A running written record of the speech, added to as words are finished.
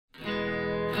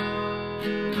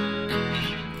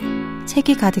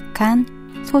책이 가득한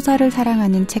소설을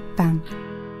사랑하는 책방.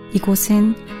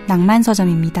 이곳은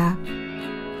낭만서점입니다.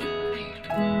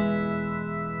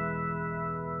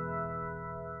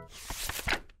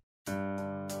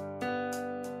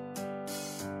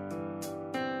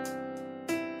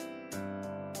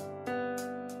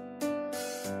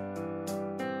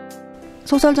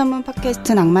 소설 전문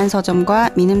팟캐스트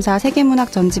낭만서점과 민음사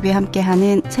세계문학 전집이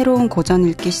함께하는 새로운 고전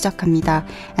읽기 시작합니다.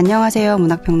 안녕하세요.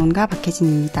 문학평론가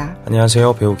박혜진입니다.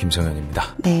 안녕하세요. 배우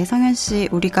김성현입니다. 네, 성현 씨,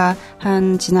 우리가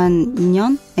한 지난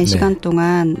 2년의 시간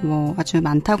동안 뭐 아주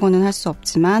많다고는 할 수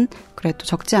없지만 그래도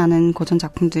적지 않은 고전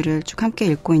작품들을 쭉 함께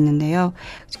읽고 있는데요.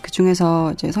 그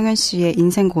중에서 이제 성현 씨의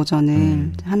인생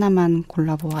고전을 하나만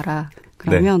골라보아라.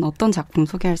 그러면 어떤 작품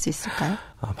소개할 수 있을까요?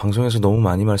 방송에서 너무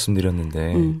많이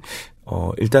말씀드렸는데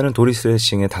일단은 도리스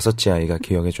레싱의 다섯째 아이가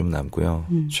기억에 좀 남고요.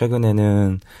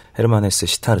 최근에는 헤르만 헤세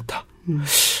시타르타.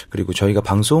 그리고 저희가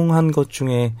방송한 것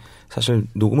중에 사실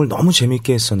녹음을 너무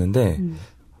재밌게 했었는데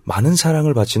많은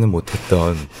사랑을 받지는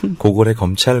못했던 고골의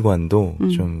검찰관도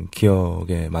좀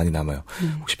기억에 많이 남아요.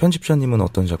 혹시 편집자님은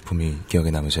어떤 작품이 기억에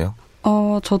남으세요?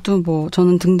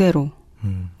 저는 등대로.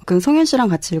 그 성현 씨랑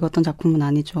같이 읽었던 작품은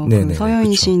아니죠. 그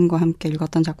서효인 시인과 함께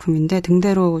읽었던 작품인데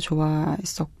등대로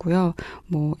좋아했었고요.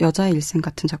 뭐 여자의 일생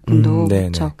같은 작품도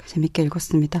무척 재밌게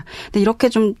읽었습니다. 근데 이렇게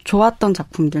좀 좋았던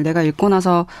작품들, 내가 읽고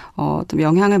나서 좀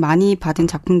영향을 많이 받은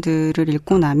작품들을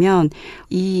읽고 나면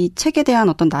이 책에 대한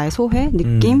어떤 나의 소회,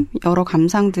 느낌, 여러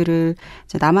감상들을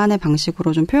이제 나만의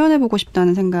방식으로 좀 표현해보고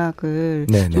싶다는 생각을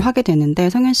좀 하게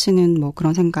되는데 성현 씨는 뭐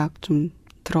그런 생각 좀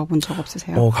들어본 적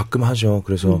없으세요? 가끔 하죠.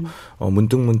 그래서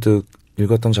문득문득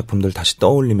읽었던 작품들 다시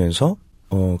떠올리면서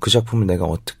그 작품을 내가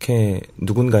어떻게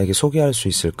누군가에게 소개할 수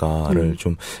있을까를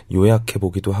좀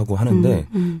요약해보기도 하고 하는데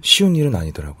쉬운 일은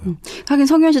아니더라고요. 하긴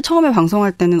성현 씨 처음에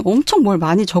방송할 때는 엄청 뭘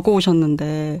많이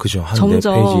적어오셨는데 그죠. 한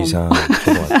 4페이지 이상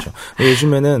적어왔죠.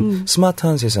 요즘에는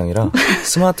스마트한 세상이라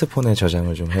스마트폰에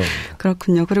저장을 좀 해야 합니다.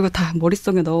 그렇군요. 그리고 다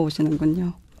머릿속에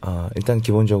넣어오시는군요. 일단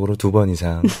기본적으로 2번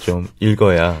이상 좀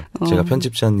읽어야 제가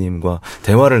편집자님과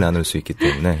대화를 나눌 수 있기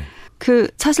때문에.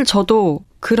 사실 저도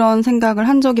그런 생각을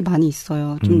한 적이 많이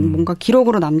있어요. 좀 뭔가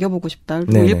기록으로 남겨보고 싶다.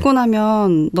 읽고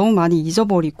나면 너무 많이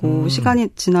잊어버리고 시간이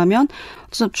지나면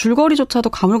진짜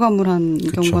줄거리조차도 가물가물한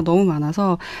경우가 너무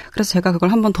많아서 그래서 제가 그걸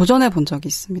한번 도전해 본 적이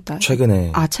있습니다.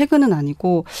 최근에? 최근은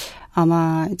아니고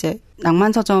아마 이제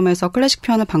낭만서점에서 클래식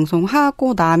편을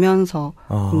방송하고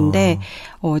나면서인데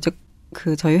이제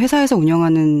저희 회사에서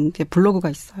운영하는 이제 블로그가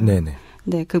있어요. 네네.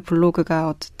 네, 그 블로그가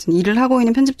어쨌든 일을 하고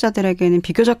있는 편집자들에게는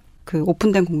비교적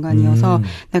오픈된 공간이어서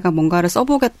내가 뭔가를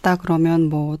써보겠다 그러면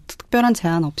뭐 특별한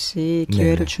제한 없이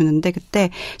기회를 주는데 그때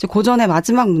이제 고전의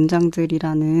마지막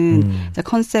문장들이라는 이제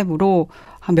컨셉으로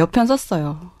한 몇 편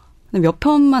썼어요. 몇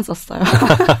편만 썼어요.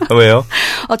 왜요?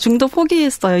 중도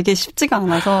포기했어요. 이게 쉽지가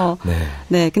않아서.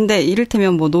 네, 근데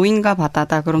이를테면 뭐 노인과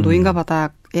바다다. 그럼 노인과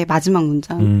바다의 마지막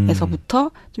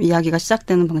문장에서부터 좀 이야기가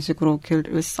시작되는 방식으로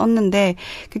글을 썼는데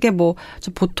그게 뭐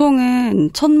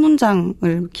보통은 첫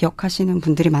문장을 기억하시는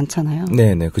분들이 많잖아요.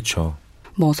 네네, 그렇죠.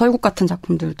 뭐 설국 같은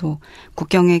작품들도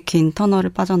국경의 긴 터널을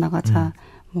빠져나가자.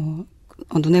 뭐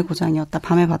눈의 고장이었다.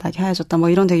 밤의 바닥이 하얘졌다. 뭐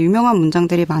이런 되게 유명한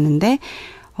문장들이 많은데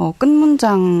끝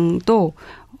문장도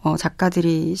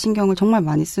작가들이 신경을 정말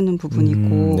많이 쓰는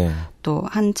부분이고 또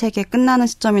한 책의 끝나는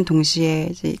시점인 동시에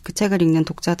이제 그 책을 읽는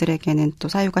독자들에게는 또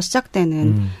사유가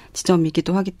시작되는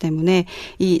지점이기도 하기 때문에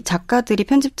이 작가들이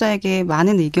편집자에게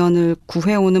많은 의견을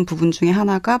구해오는 부분 중에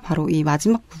하나가 바로 이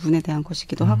마지막 부분에 대한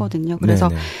것이기도 하거든요.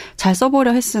 그래서 잘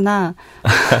써보려 했으나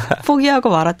포기하고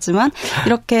말았지만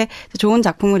이렇게 좋은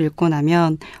작품을 읽고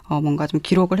나면 뭔가 좀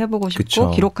기록을 해보고 싶고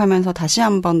그쵸. 기록하면서 다시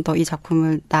한 번 더 이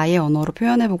작품을 나의 언어로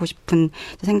표현해보고 싶은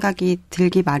생각이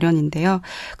들기 마련인데요.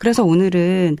 그래서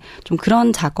오늘은 좀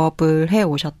그런 작업을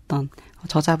해오셨던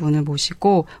저자분을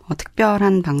모시고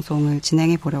특별한 방송을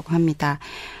진행해 보려고 합니다.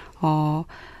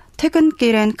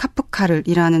 퇴근길엔 카프카를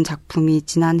이라는 작품이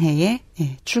지난해에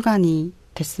출간이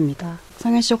됐습니다.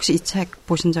 성현 씨 혹시 이 책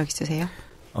보신 적 있으세요?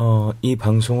 이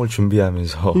방송을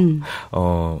준비하면서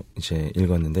이제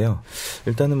읽었는데요.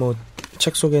 일단은 뭐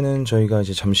책 소개는 저희가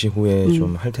이제 잠시 후에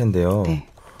좀 할 텐데요. 네.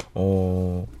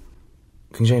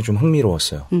 굉장히 좀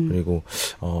흥미로웠어요. 그리고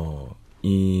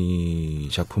이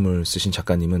작품을 쓰신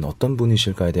작가님은 어떤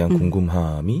분이실까에 대한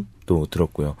궁금함이 또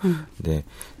들었고요. 네,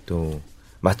 또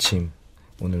마침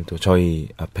오늘도 저희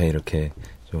앞에 이렇게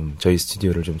좀 저희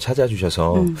스튜디오를 좀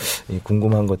찾아주셔서 이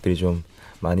궁금한 것들이 좀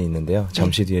많이 있는데요.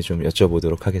 잠시 뒤에 좀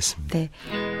여쭤보도록 하겠습니다. 네.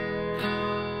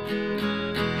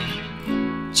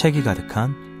 책이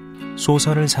가득한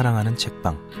소설을 사랑하는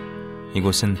책방.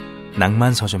 이곳은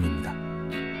낭만서점입니다.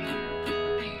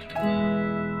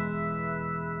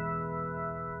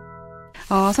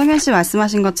 성현 씨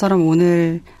말씀하신 것처럼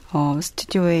오늘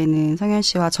스튜디오에는 성현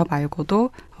씨와 저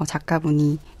말고도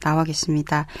작가분이 나와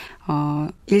계십니다.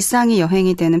 일상이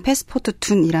여행이 되는 패스포트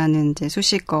툰이라는 이제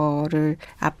수식어를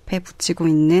앞에 붙이고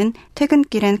있는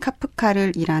퇴근길엔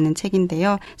카프카를 이라는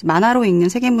책인데요. 만화로 읽는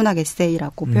세계문학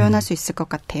에세이라고 표현할 수 있을 것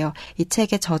같아요. 이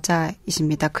책의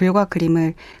저자이십니다. 글과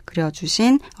그림을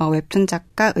그려주신 웹툰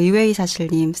작가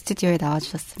의외의사실님 스튜디오에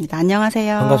나와주셨습니다.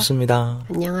 안녕하세요. 반갑습니다.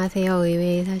 안녕하세요.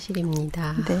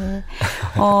 의외의사실입니다. 네.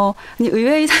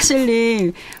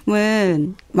 의외의사실님은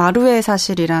마루의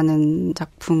사실이라는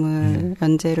작품을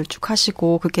연재를 쭉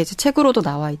하시고 그게 이제 책으로도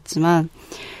나와 있지만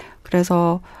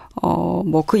그래서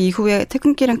그 이후에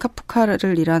퇴근길엔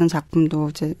카프카를 이라는 작품도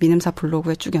이제 미음사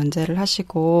블로그에 쭉 연재를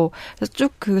하시고 그래서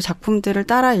쭉 그 작품들을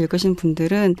따라 읽으신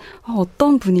분들은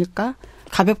어떤 분일까?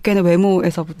 가볍게는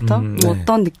외모에서부터 네.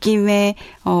 어떤 느낌의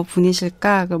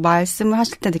분이실까? 그 말씀을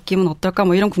하실 때 느낌은 어떨까?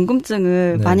 뭐 이런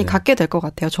궁금증을 네네. 많이 갖게 될 것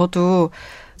같아요. 저도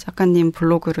작가님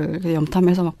블로그를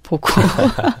염탐해서 막 보고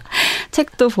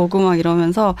책도 보고 막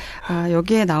이러면서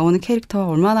여기에 나오는 캐릭터와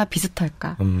얼마나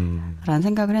비슷할까라는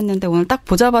생각을 했는데 오늘 딱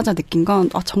보자마자 느낀 건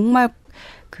정말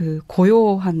그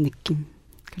고요한 느낌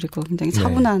그리고 굉장히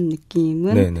차분한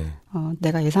느낌은 네네.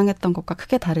 내가 예상했던 것과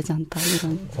크게 다르지 않다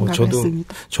이런 생각을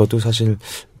했습니다. 저도 사실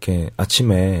이렇게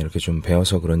아침에 이렇게 좀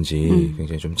배워서 그런지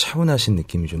굉장히 좀 차분하신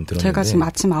느낌이 좀 들었는데 제가 지금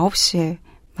아침 9시에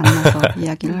만나서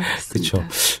이야기를 하고 있습니다. 그렇죠.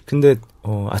 근데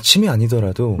아침이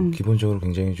아니더라도 기본적으로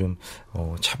굉장히 좀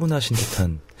차분하신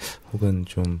듯한 혹은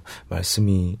좀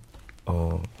말씀이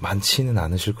많지는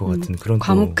않으실 것 같은 그런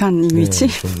과묵한 이미지?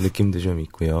 네, 좀 느낌도 좀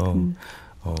있고요.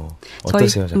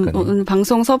 어떠세요, 작가님? 오늘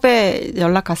방송 섭외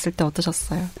연락 갔을 때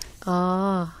어떠셨어요?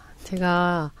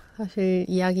 제가 사실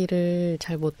이야기를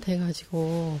잘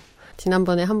못해가지고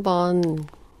지난번에 한번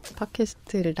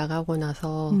팟캐스트를 나가고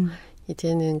나서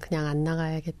이제는 그냥 안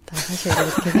나가야겠다 사실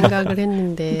이렇게 생각을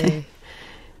했는데 네.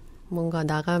 뭔가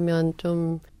나가면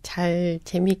좀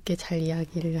재미있게 잘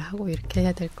이야기를 하고 이렇게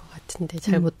해야 될 것 같은데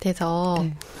잘 못해서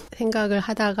네. 생각을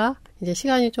하다가 이제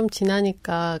시간이 좀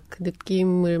지나니까 그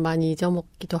느낌을 많이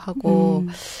잊어먹기도 하고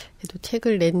그래도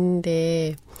책을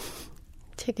냈는데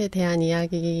책에 대한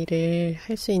이야기를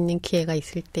할 수 있는 기회가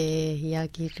있을 때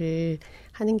이야기를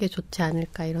하는 게 좋지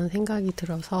않을까 이런 생각이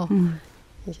들어서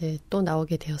이제 또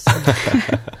나오게 되었습니다.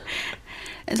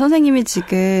 선생님이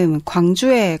지금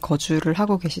광주에 거주를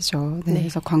하고 계시죠. 네.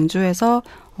 그래서 광주에서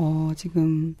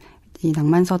지금 이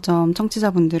낭만서점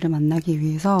청취자분들을 만나기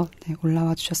위해서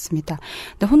올라와 주셨습니다.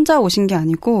 근데 혼자 오신 게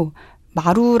아니고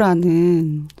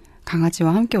마루라는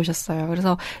강아지와 함께 오셨어요.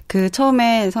 그래서 그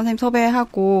처음에 선생님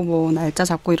섭외하고 뭐 날짜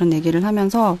잡고 이런 얘기를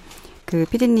하면서 그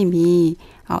PD님이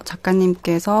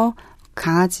작가님께서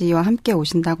강아지와 함께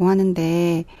오신다고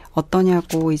하는데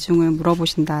어떠냐고 이중을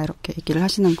물어보신다 이렇게 얘기를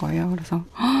하시는 거예요. 그래서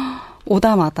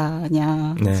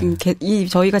오다마다냐. 네. 지금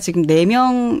저희가 지금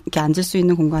 4명 이렇게 앉을 수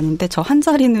있는 공간인데 저 한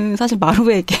자리는 사실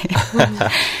마루에게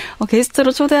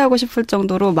게스트로 초대하고 싶을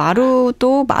정도로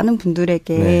마루도 많은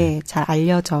분들에게 네. 잘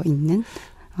알려져 있는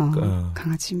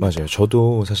강아지입니다. 맞아요.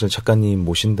 저도 사실 작가님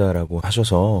모신다라고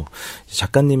하셔서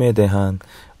작가님에 대한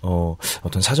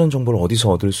어떤 사전 정보를 어디서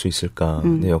얻을 수 있을까.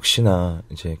 근데 역시나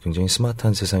이제 굉장히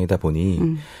스마트한 세상이다 보니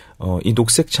이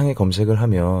녹색 창에 검색을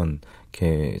하면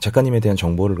이렇게 작가님에 대한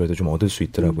정보를 그래도 좀 얻을 수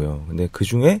있더라고요. 근데 그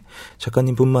중에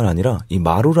작가님뿐만 아니라 이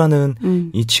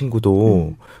마루라는 이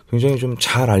친구도 굉장히 좀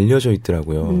잘 알려져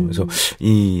있더라고요. 그래서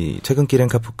이 퇴근길엔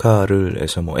카프카를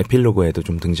해서 뭐 에필로그에도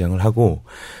좀 등장을 하고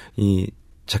이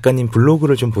작가님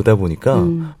블로그를 좀 보다 보니까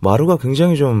마루가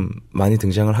굉장히 좀 많이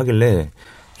등장을 하길래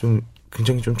좀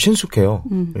굉장히 좀 친숙해요.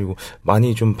 그리고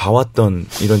많이 좀 봐왔던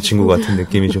이런 친구 같은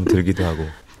느낌이 좀 들기도 하고.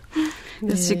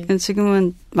 네.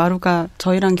 지금은 마루가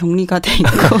저희랑 격리가 돼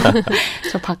있고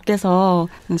저 밖에서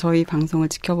저희 방송을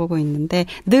지켜보고 있는데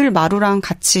늘 마루랑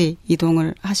같이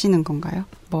이동을 하시는 건가요?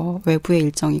 뭐 외부에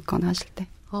일정이 있거나 하실 때?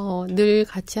 늘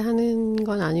같이 하는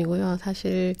건 아니고요.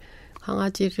 사실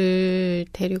강아지를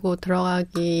데리고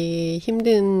들어가기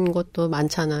힘든 곳도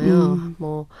많잖아요.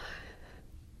 뭐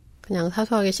그냥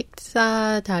사소하게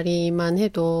식사 자리만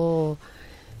해도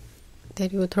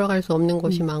데리고 들어갈 수 없는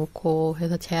곳이 많고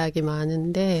해서 제약이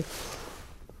많은데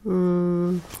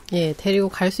데리고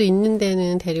갈 수 있는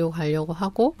데는 데리고 가려고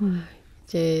하고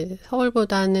이제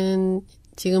서울보다는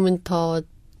지금은 더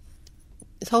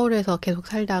서울에서 계속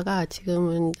살다가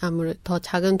지금은 아무래도 더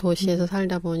작은 도시에서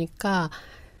살다 보니까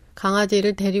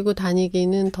강아지를 데리고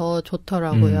다니기는 더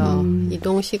좋더라고요.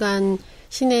 이동 시간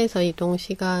시내에서 이동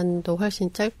시간도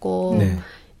훨씬 짧고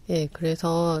네.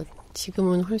 그래서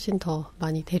지금은 훨씬 더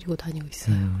많이 데리고 다니고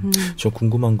있어요. 저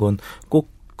궁금한 건 꼭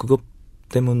그것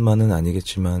때문만은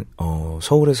아니겠지만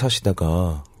서울에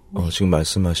사시다가 지금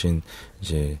말씀하신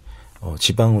이제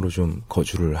지방으로 좀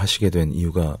거주를 하시게 된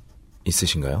이유가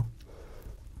있으신가요?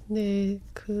 네,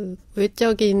 그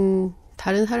외적인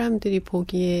다른 사람들이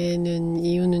보기에는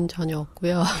이유는 전혀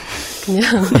없고요. 그냥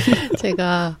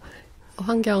제가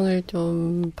환경을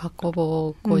좀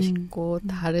바꿔보고 싶고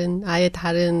아예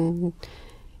다른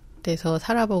데서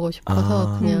살아보고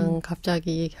싶어서 그냥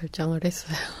갑자기 결정을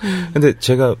했어요. 근데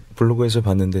제가 블로그에서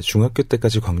봤는데 중학교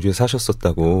때까지 광주에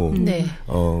사셨었다고. 네.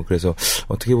 그래서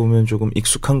어떻게 보면 조금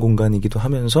익숙한 공간이기도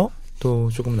하면서 또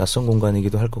조금 낯선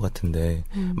공간이기도 할 것 같은데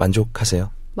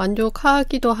만족하세요?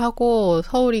 만족하기도 하고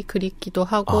서울이 그립기도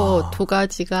하고 두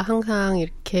가지가 항상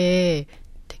이렇게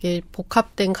되게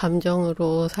복합된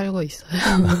감정으로 살고 있어요.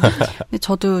 근데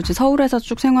저도 이제 서울에서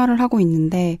쭉 생활을 하고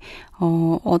있는데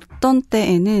어떤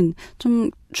때에는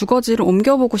좀 주거지를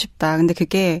옮겨보고 싶다. 근데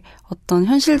그게 어떤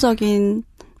현실적인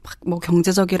뭐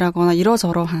경제적이라거나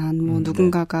이러저러한 뭐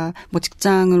누군가가 뭐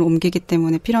직장을 옮기기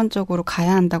때문에 필연적으로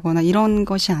가야 한다거나 이런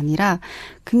것이 아니라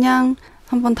그냥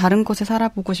한번 다른 곳에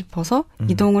살아보고 싶어서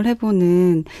이동을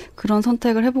해보는 그런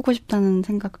선택을 해보고 싶다는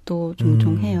생각도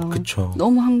종종 해요. 그쵸.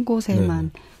 너무 한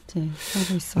곳에만 이제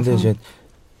살고 있어서. 근데 이제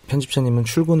편집자님은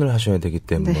출근을 하셔야 되기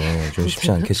때문에 좀 쉽지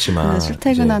않겠지만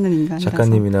출퇴근하는 인간이라서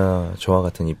작가님이나 저와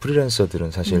같은 이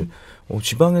프리랜서들은 사실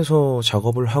지방에서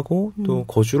작업을 하고 또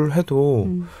거주를 해도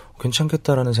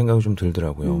괜찮겠다라는 생각이 좀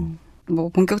들더라고요. 뭐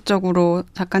본격적으로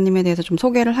작가님에 대해서 좀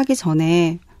소개를 하기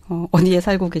전에 어디에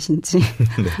살고 계신지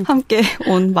네. 함께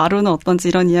온 마루는 어떤지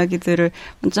이런 이야기들을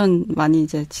완전 많이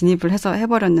이제 진입을 해서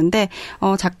해버렸는데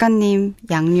작가님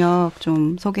양력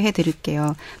좀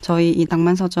소개해드릴게요. 저희 이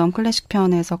낭만서점 클래식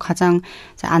편에서 가장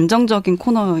안정적인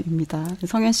코너입니다.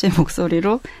 성현 씨의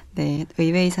목소리로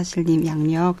의외의사실님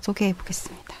양력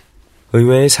소개해보겠습니다.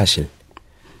 의외의 사실.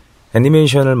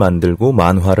 애니메이션을 만들고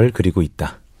만화를 그리고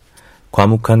있다.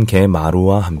 과묵한 개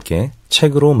마루와 함께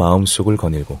책으로 마음속을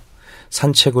거닐고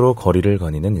산책으로 거리를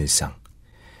거니는 일상.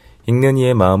 읽는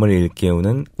이의 마음을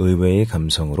일깨우는 의외의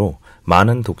감성으로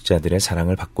많은 독자들의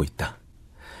사랑을 받고 있다.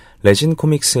 레진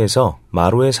코믹스에서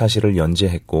마루의 사실을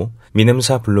연재했고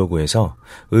미음사 블로그에서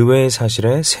의외의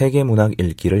사실의 세계문학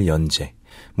읽기를 연재,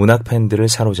 문학 팬들을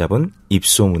사로잡은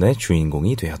입소문의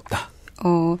주인공이 되었다.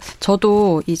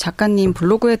 저도 이 작가님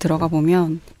블로그에 들어가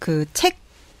보면 그 책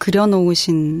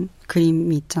그려놓으신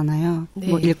그림이 있잖아요. 네.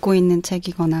 뭐 읽고 있는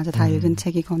책이거나 다 읽은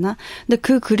책이거나. 근데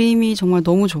그 그림이 정말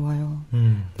너무 좋아요.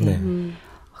 네.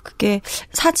 그게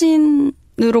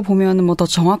사진으로 보면은 뭐 더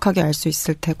정확하게 알 수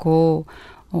있을 테고,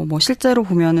 뭐 실제로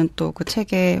보면은 또 그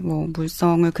책의 뭐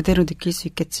물성을 그대로 느낄 수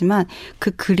있겠지만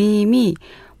그 그림이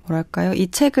뭐랄까요? 이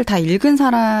책을 다 읽은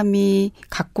사람이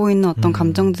갖고 있는 어떤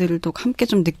감정들도 함께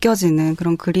좀 느껴지는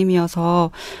그런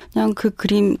그림이어서 그냥 그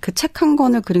그림, 그 책 한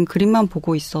권을 그린 그림만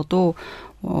보고 있어도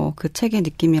그 책의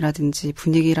느낌이라든지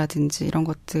분위기라든지 이런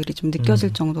것들이 좀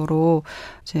느껴질 정도로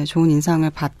이제 좋은 인상을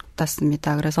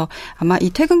받았습니다. 그래서 아마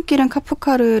이 퇴근길엔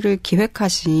카프카를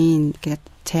기획하신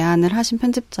제안을 하신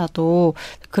편집자도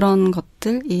그런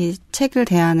것들, 이 책을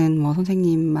대하는 뭐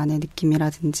선생님만의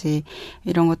느낌이라든지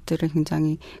이런 것들을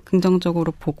굉장히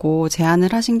긍정적으로 보고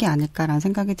제안을 하신 게 아닐까라는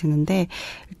생각이 드는데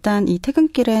일단 이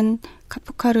퇴근길엔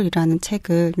카프카를이라는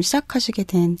책을 시작하시게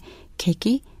된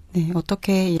계기? 네,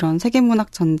 어떻게 이런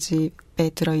세계문학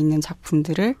전집에 들어있는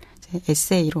작품들을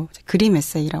에세이로, 그림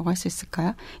에세이라고 할 수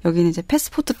있을까요? 여기는 이제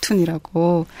패스포트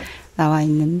툰이라고 나와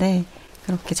있는데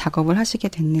그렇게 작업을 하시게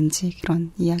됐는지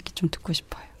그런 이야기 좀 듣고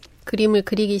싶어요. 그림을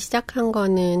그리기 시작한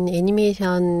거는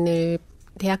애니메이션을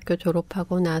대학교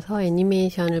졸업하고 나서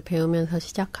애니메이션을 배우면서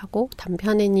시작하고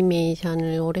단편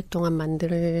애니메이션을 오랫동안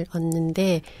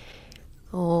만들었는데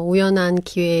우연한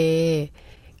기회에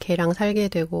개랑 살게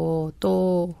되고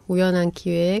또 우연한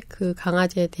기회에 그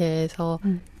강아지에 대해서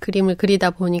그림을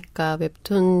그리다 보니까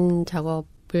웹툰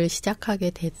작업을 시작하게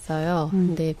됐어요.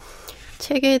 근데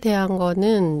책에 대한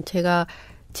거는 제가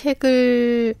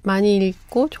책을 많이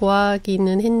읽고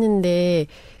좋아하기는 했는데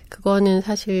그거는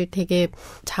사실 되게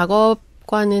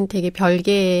작업과는 되게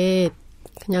별개의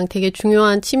그냥 되게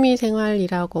중요한 취미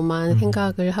생활이라고만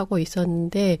생각을 하고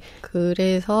있었는데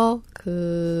그래서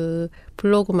그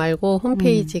블로그 말고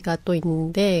홈페이지가 또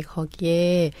있는데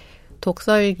거기에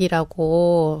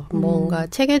독서일기라고 뭔가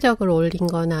체계적으로 올린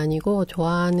건 아니고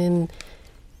좋아하는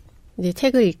이제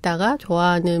책을 읽다가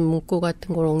좋아하는 문구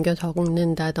같은 걸 옮겨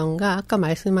적는다던가 아까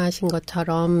말씀하신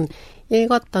것처럼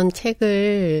읽었던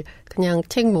책을 그냥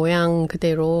책 모양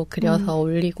그대로 그려서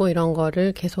올리고 이런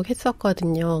거를 계속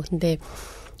했었거든요. 근데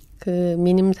그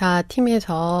민음사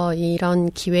팀에서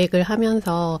이런 기획을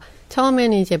하면서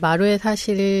처음에는 이제 마루의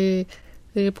사실을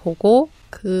보고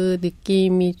그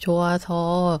느낌이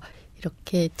좋아서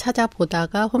이렇게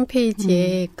찾아보다가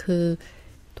홈페이지에 그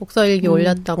독서일기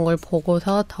올렸던 걸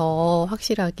보고서 더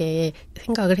확실하게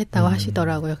생각을 했다고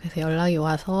하시더라고요. 그래서 연락이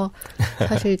와서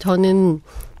사실 저는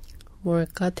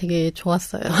뭐랄까 되게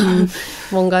좋았어요.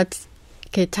 뭔가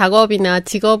이렇게 작업이나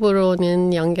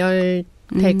직업으로는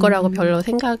연결될 거라고 별로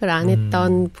생각을 안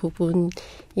했던 부분이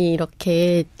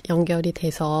이렇게 연결이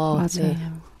돼서 맞아요. 네.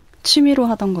 취미로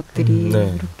하던 것들이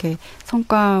네. 이렇게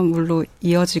성과물로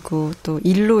이어지고 또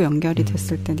일로 연결이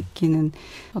됐을 때 느끼는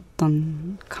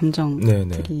어떤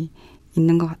감정들이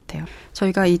있는 것 같아요.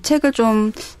 저희가 이 책을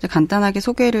좀 간단하게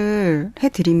소개를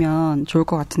해드리면 좋을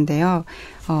것 같은데요.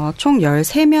 총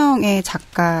 13명의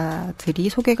작가들이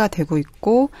소개가 되고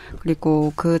있고,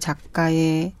 그리고 그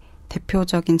작가의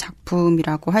대표적인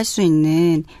작품이라고 할 수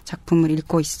있는 작품을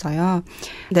읽고 있어요.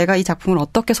 내가 이 작품을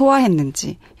어떻게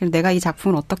소화했는지, 내가 이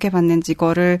작품을 어떻게 봤는지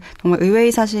이거를 정말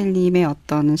의외의사실님의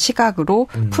어떤 시각으로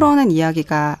풀어낸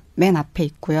이야기가 맨 앞에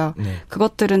있고요. 네.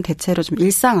 그것들은 대체로 좀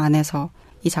일상 안에서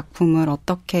이 작품을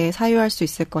어떻게 사유할 수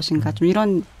있을 것인가 좀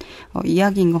이런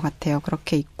이야기인 것 같아요.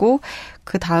 그렇게 있고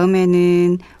그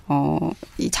다음에는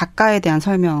이 작가에 대한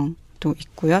설명 도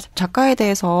있고요. 작가에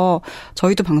대해서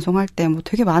저희도 방송할 때 뭐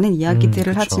되게 많은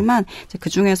이야기들을 하지만 이제 그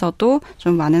중에서도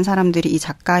좀 많은 사람들이 이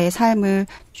작가의 삶을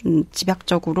좀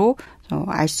집약적으로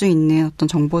알 수 있는 어떤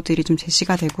정보들이 좀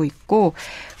제시가 되고 있고,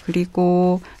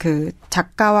 그리고 그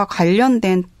작가와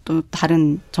관련된 또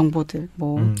다른 정보들,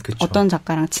 뭐 어떤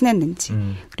작가랑 친했는지,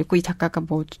 그리고 이 작가가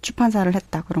뭐 출판사를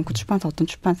했다. 그럼 그 출판사 어떤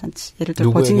출판사인지, 예를 들어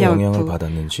누구에게 영향을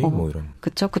받았는지, 뭐 이런.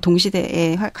 그렇죠. 그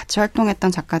동시대에 같이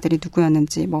활동했던 작가들이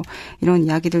누구였는지, 뭐 이런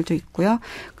이야기들도 있고요.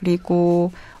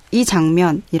 그리고 이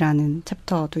장면이라는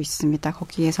챕터도 있습니다.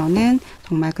 거기에서는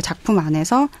정말 그 작품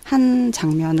안에서 한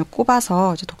장면을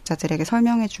꼽아서 이제 독자들에게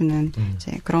설명해주는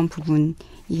이제 그런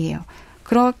부분이에요.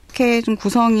 그렇게 좀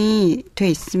구성이 돼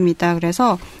있습니다.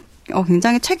 그래서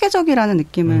굉장히 체계적이라는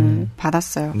느낌을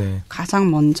받았어요. 네.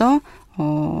 가장 먼저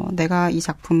내가 이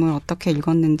작품을 어떻게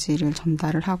읽었는지를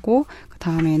전달을 하고, 그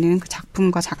다음에는 그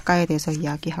작품과 작가에 대해서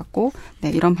이야기하고,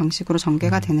 네, 이런 방식으로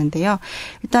전개가 되는데요.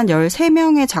 일단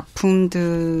 13명의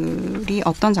작품들이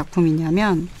어떤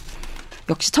작품이냐면,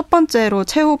 역시 첫 번째로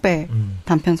체홉의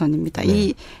단편선입니다. 네.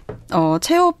 이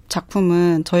체홉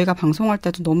작품은 저희가 방송할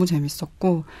때도 너무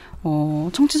재밌었고,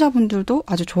 청취자분들도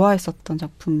아주 좋아했었던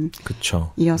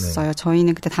작품이었어요. 네.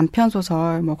 저희는 그때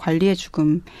단편소설 뭐 관리의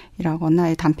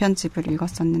죽음이라거나 단편집을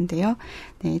읽었었는데요.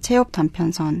 네, 체홉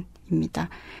단편선입니다.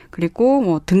 그리고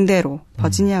뭐 등대로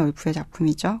버지니아 울프의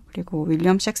작품이죠. 그리고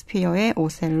윌리엄 셰익스피어의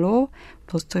오셀로,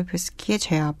 도스토옙스키의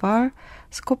죄와벌,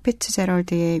 스콧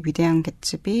피츠제럴드의 위대한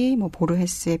개츠비, 뭐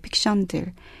보르헤스의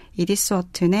픽션들, 이디스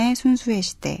워튼의 순수의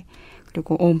시대,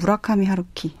 그리고 무라카미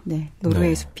하루키, 네,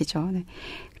 노르웨이 숲이죠. 네.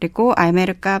 그리고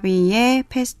알메르 까비의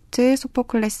페스트,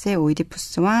 소포클레스의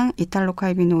오이디푸스 왕, 이탈로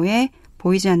칼비노의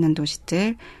보이지 않는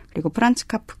도시들, 그리고 프란츠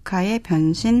카프카의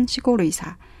변신, 시골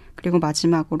의사, 그리고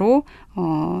마지막으로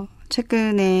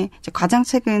최근에 가장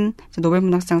최근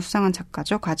노벨문학상 수상한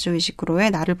작가죠. 가즈오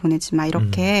이시구로의 나를 보내지 마.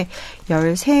 이렇게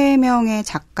 13명의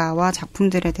작가와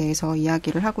작품들에 대해서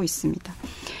이야기를 하고 있습니다.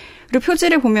 그리고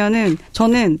표지를 보면은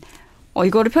저는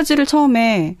이거를 표지를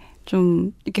처음에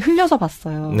좀 이렇게 흘려서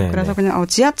봤어요. 네네. 그래서 그냥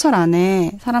지하철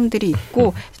안에 사람들이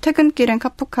있고 퇴근길엔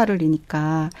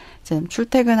카프카를이니까 이제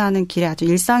출퇴근하는 길에 아주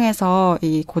일상에서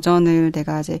이 고전을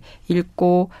내가 이제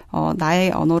읽고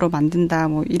나의 언어로 만든다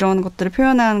뭐 이런 것들을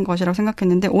표현한 것이라고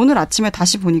생각했는데 오늘 아침에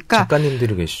다시 보니까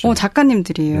작가님들이 계시죠.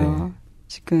 작가님들이에요. 네.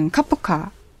 지금 카프카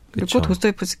그리고 그쵸.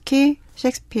 도스토옙스키,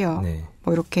 셰익스피어 네.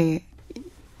 뭐 이렇게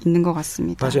있는 것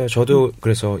같습니다. 맞아요. 저도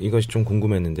그래서 이것이 좀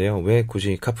궁금했는데요. 왜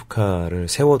굳이 카프카를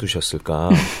세워두셨을까?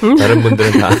 다른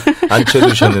분들은 다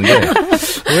앉혀두셨는데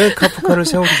왜 카프카를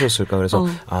세워두셨을까? 그래서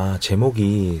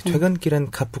제목이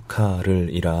퇴근길엔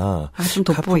카프카를이라 좀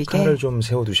돋보이게? 카프카를 좀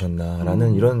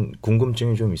세워두셨나라는 이런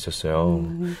궁금증이 좀 있었어요.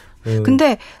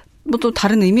 근데 뭐 또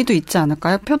다른 의미도 있지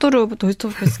않을까요? 표도르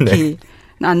도스토옙스키 네.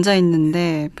 앉아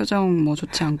있는데 표정 뭐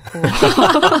좋지 않고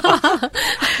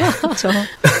그렇죠.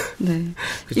 네.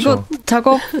 그쵸. 이거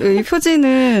작업 이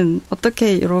표지는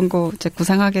어떻게 이런 거 이제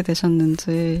구상하게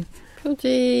되셨는지.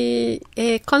 표지의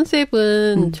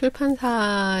컨셉은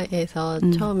출판사에서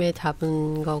처음에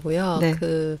잡은 거고요. 네.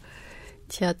 그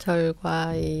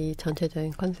지하철과 이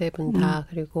전체적인 컨셉은 다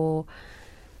그리고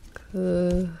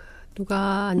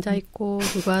누가 앉아있고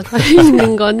누가 서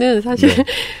있는 거는 사실 네.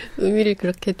 의미를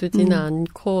그렇게 두지는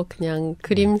않고 그냥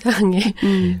그림상의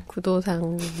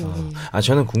구도상.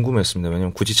 저는 궁금했습니다.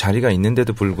 왜냐면 굳이 자리가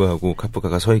있는데도 불구하고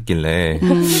카프카가 서 있길래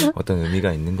어떤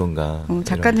의미가 있는 건가.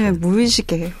 작가님의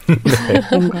무의식에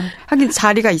네. 뭔가. 하긴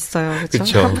자리가 있어요.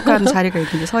 그렇죠? 카프카는 자리가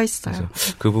있는데 서 있어요.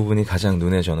 그 부분이 가장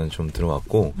눈에 저는 좀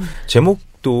들어왔고 제목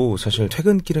책도 사실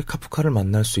퇴근길에 카프카를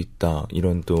만날 수 있다.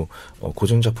 이런 또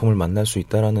고전 작품을 만날 수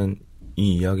있다라는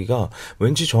이 이야기가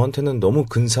왠지 저한테는 너무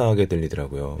근사하게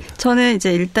들리더라고요. 저는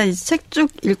이제 일단 이 책 쭉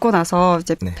읽고 나서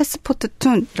이제 네. 패스포트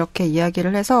툰 이렇게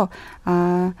이야기를 해서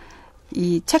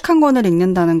이 책 한 권을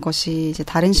읽는다는 것이 이제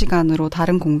다른 시간으로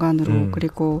다른 공간으로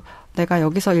그리고 내가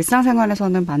여기서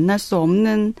일상생활에서는 만날 수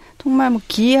없는 정말 뭐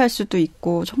기이할 수도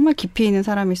있고 정말 깊이 있는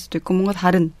사람일 수도 있고 뭔가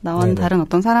나와는 다른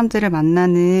어떤 사람들을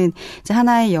만나는 이제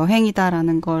하나의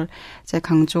여행이다라는 걸 이제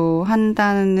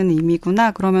강조한다는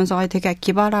의미구나. 그러면서 되게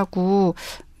기발하고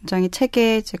굉장히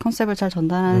책의 이제 컨셉을 잘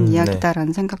전달하는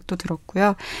이야기다라는 생각도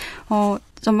들었고요.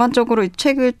 전반적으로 이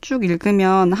책을 쭉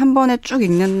읽으면 한 번에 쭉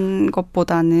읽는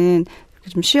것보다는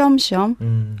좀 쉬엄쉬엄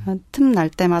틈 날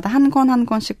때마다 한 권 한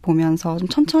권씩 보면서 좀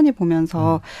천천히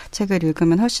보면서 책을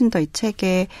읽으면 훨씬 더 이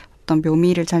책의 어떤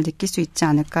묘미를 잘 느낄 수 있지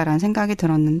않을까라는 생각이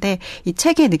들었는데 이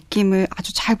책의 느낌을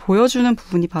아주 잘 보여주는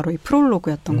부분이 바로 이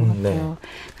프롤로그였던 것 같아요. 네.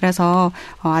 그래서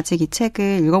아직 이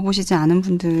책을 읽어보시지 않은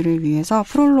분들을 위해서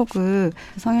프롤로그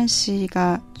성현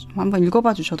씨가 좀 한번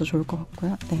읽어봐 주셔도 좋을 것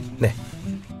같고요. 네.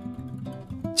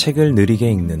 책을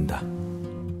느리게 읽는다.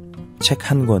 책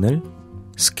한 권을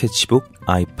스케치북,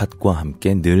 아이팟과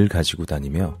함께 늘 가지고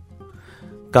다니며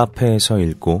카페에서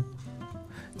읽고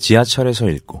지하철에서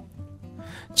읽고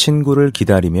친구를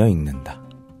기다리며 읽는다.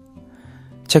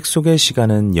 책 속의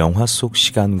시간은 영화 속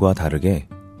시간과 다르게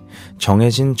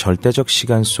정해진 절대적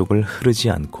시간 속을 흐르지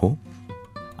않고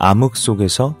암흑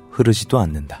속에서 흐르지도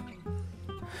않는다.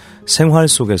 생활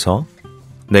속에서,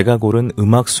 내가 고른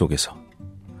음악 속에서,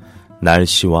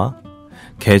 날씨와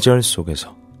계절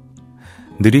속에서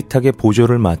느릿하게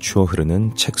보조를 맞추어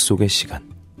흐르는 책 속의 시간.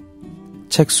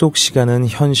 책 속 시간은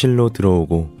현실로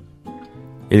들어오고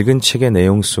읽은 책의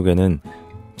내용 속에는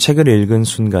책을 읽은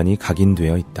순간이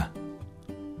각인되어 있다.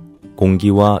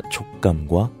 공기와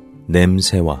촉감과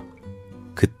냄새와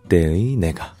그때의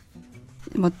내가.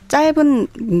 뭐 짧은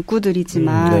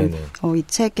문구들이지만 이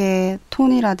책의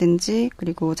톤이라든지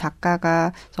그리고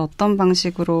작가가 어떤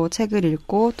방식으로 책을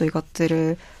읽고 또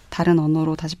이것들을 다른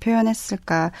언어로 다시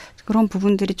표현했을까 그런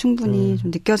부분들이 충분히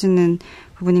좀 느껴지는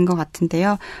부분인 것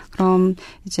같은데요. 그럼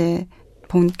이제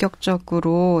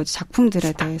본격적으로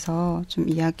작품들에 대해서 좀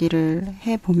이야기를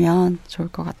해보면 좋을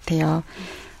것 같아요.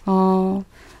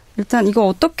 일단 이거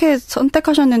어떻게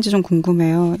선택하셨는지 좀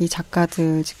궁금해요. 이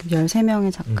작가들, 지금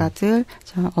 13명의 작가들,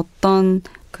 어떤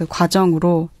그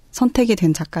과정으로 선택이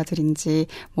된 작가들인지,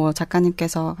 뭐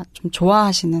작가님께서 좀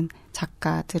좋아하시는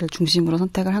작가들을 중심으로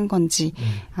선택을 한 건지,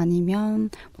 아니면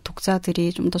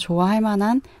독자들이 좀 더 좋아할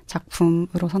만한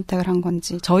작품으로 선택을 한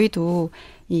건지. 저희도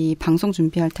이 방송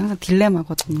준비할 때 항상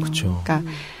딜레마거든요. 그렇죠.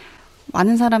 그러니까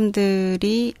많은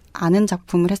사람들이 아는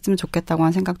작품을 했으면 좋겠다고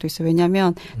하는 생각도 있어요.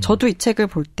 왜냐하면 저도 이 책을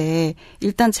볼 때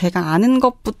일단 제가 아는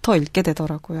것부터 읽게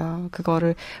되더라고요.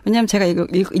 그거를 왜냐하면 제가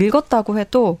읽었다고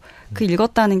해도 그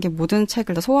읽었다는 게 모든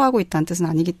책을 다 소화하고 있다는 뜻은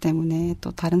아니기 때문에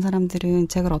또 다른 사람들은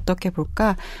책을 어떻게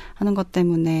볼까 하는 것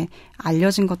때문에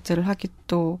알려진 것들을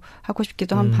하고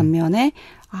싶기도 한 반면에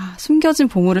숨겨진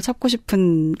보물을 찾고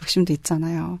싶은 욕심도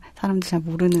있잖아요. 사람들 잘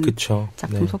모르는 그쵸.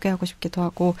 작품 소개하고 싶기도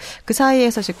하고 그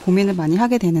사이에서 이제 고민을 많이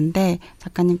하게 되는데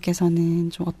작가님께서는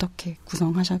좀 어떻게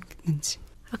구성하셨는지.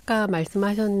 아까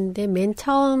말씀하셨는데 맨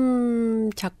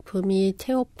처음 작품이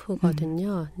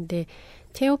체오프거든요. 근데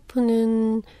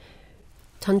체오프는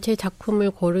전체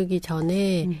작품을 고르기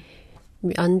전에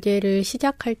연재를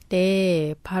시작할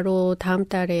때 바로 다음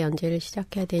달에 연재를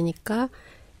시작해야 되니까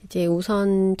이제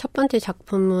우선 첫 번째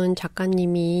작품은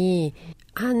작가님이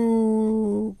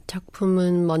한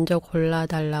작품은 먼저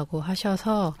골라달라고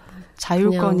하셔서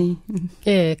자율권이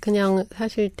그냥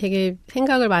사실 되게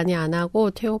생각을 많이 안 하고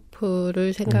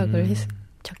체오프를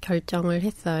결정을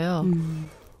했어요.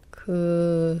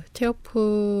 그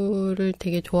체오프를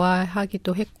되게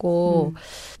좋아하기도 했고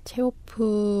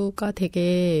체오프가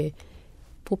되게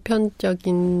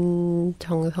보편적인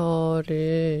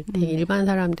정서를 되게 일반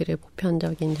사람들의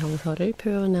보편적인 정서를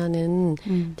표현하는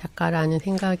작가라는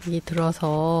생각이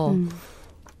들어서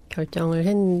결정을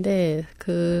했는데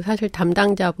그 사실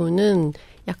담당자분은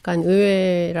약간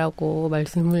의외라고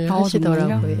말씀을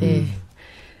하시더라고요.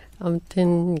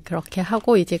 아무튼 그렇게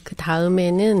하고 이제 그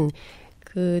다음에는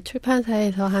그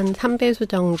출판사에서 한 3배수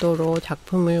정도로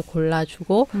작품을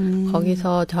골라주고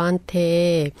거기서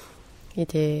저한테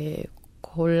이제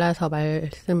골라서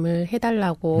말씀을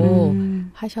해달라고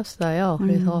하셨어요.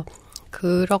 그래서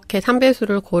그렇게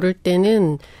 3배수를 고를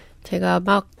때는 제가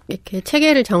막 이렇게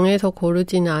체계를 정해서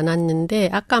고르지는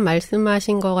않았는데 아까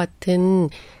말씀하신 것 같은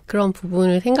그런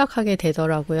부분을 생각하게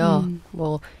되더라고요.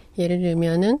 뭐 예를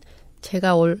들면은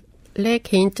제가 원래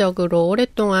개인적으로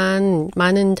오랫동안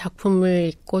많은 작품을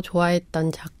읽고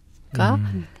좋아했던 작가,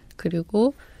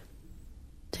 그리고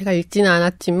제가 읽지는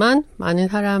않았지만 많은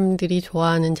사람들이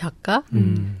좋아하는 작가,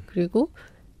 그리고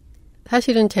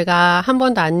사실은 제가 한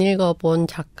번도 안 읽어본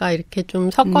작가 이렇게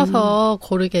좀 섞어서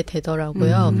고르게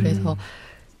되더라고요. 그래서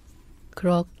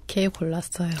그렇게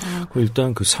골랐어요.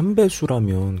 일단 그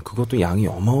 3배수라면 그것도 양이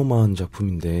어마어마한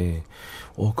작품인데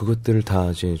그것들을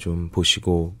다 이제 좀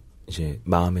보시고 이제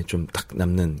마음에 좀 딱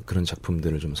남는 그런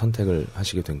작품들을 좀 선택을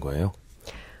하시게 된 거예요?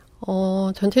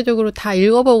 전체적으로 다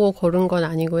읽어보고 고른 건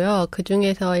아니고요. 그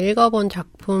중에서 읽어본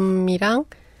작품이랑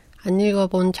안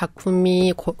읽어본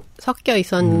작품이 섞여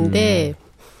있었는데,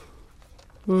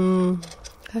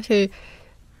 사실,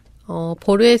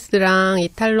 보르헤스랑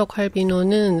이탈로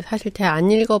칼비노는 사실 제가 안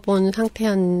읽어본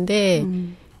상태였는데,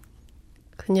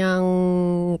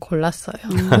 그냥 골랐어요.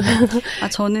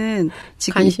 저는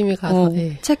지금 관심이 가서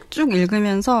네. 책 쭉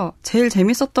읽으면서 제일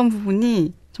재밌었던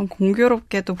부분이 좀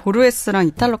공교롭게도 보르헤스랑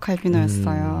이탈로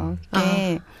칼비노였어요.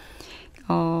 이게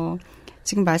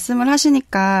지금 말씀을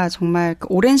하시니까 정말 그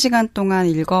오랜 시간 동안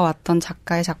읽어왔던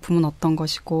작가의 작품은 어떤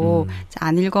것이고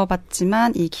안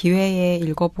읽어봤지만 이 기회에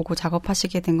읽어보고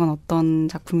작업하시게 된 건 어떤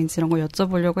작품인지 이런 거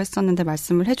여쭤보려고 했었는데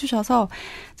말씀을 해주셔서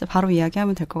이제 바로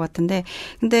이야기하면 될 것 같은데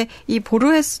근데 이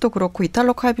보르헤스도 그렇고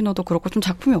이탈로 칼비노도 그렇고 좀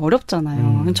작품이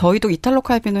어렵잖아요. 저희도 이탈로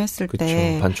칼비노 했을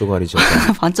때 반쪽짜리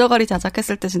자작 반쪽짜리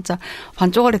자작했을 때 진짜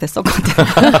반쪽짜리 됐었거든요.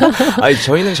 아니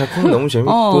저희는 작품은 너무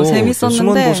재밌고 재밌었는데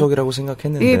숨은 보석이라고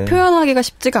생각했는데 이게 표현하기가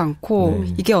쉽지가 않고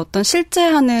이게 어떤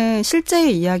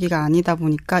실제의 이야기가 아니다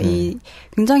보니까 이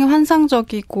굉장히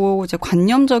환상적이고 이제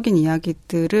관념적인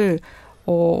이야기들을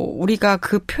우리가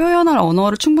그 표현할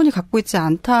언어를 충분히 갖고 있지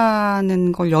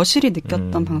않다는 걸 여실히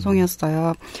느꼈던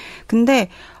방송이었어요. 근데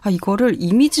이거를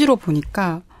이미지로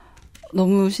보니까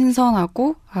너무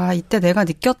신선하고 이때 내가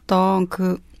느꼈던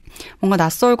그 뭔가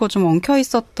낯설고 좀 엉켜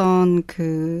있었던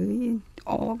그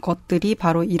것들이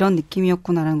바로 이런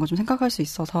느낌이었구나라는 걸 좀 생각할 수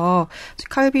있어서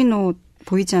칼비노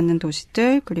보이지 않는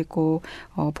도시들 그리고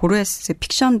보르헤스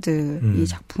픽션들 이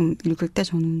작품 읽을 때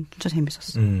저는 진짜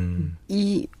재밌었어요.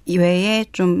 이 외에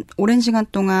좀 오랜 시간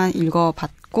동안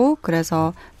읽어봤고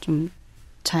그래서 좀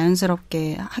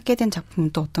자연스럽게 하게 된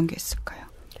작품은 또 어떤 게 있을까요?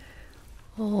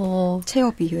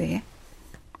 체업 이외에?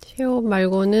 체업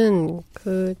말고는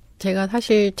제가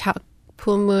사실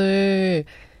작품을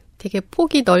되게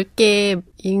폭이 넓게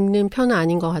읽는 편은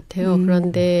아닌 것 같아요.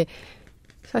 그런데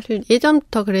사실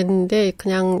예전부터 그랬는데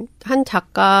그냥 한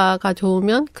작가가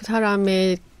좋으면 그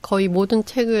사람의 거의 모든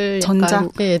책을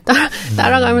전작?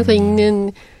 따라가면서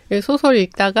읽는 소설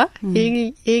읽다가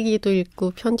일기도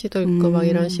읽고 편지도 읽고 막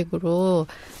이런 식으로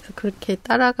그렇게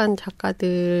따라간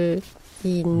작가들이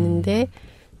있는데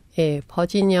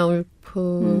버지니아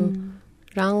울프랑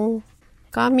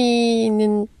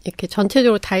까미는 이렇게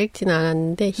전체적으로 다 읽지는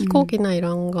않았는데 희곡이나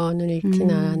이런 거는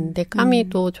읽지는 않았는데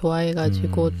까미도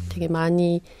좋아해가지고 되게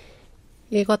많이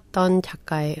읽었던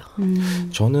작가예요.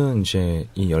 저는 이제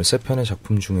이 13편의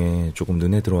작품 중에 조금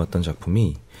눈에 들어왔던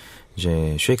작품이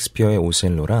이제 셰익스피어의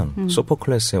오셀로랑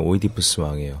소포클레스의 오이디푸스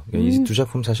왕이에요. 이 두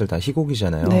작품 사실 다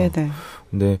희곡이잖아요. 네네.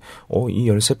 근데 이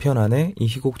 13편 안에 이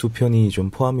희곡 두 편이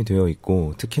좀 포함이 되어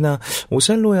있고 특히나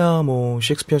오셀로야 뭐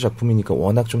셰익스피어 작품이니까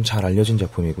워낙 좀 잘 알려진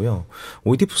작품이고요.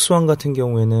 오이디푸스 왕 같은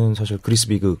경우에는 사실 그리스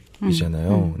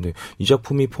비극이잖아요. 근데 이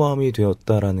작품이 포함이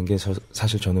되었다라는 게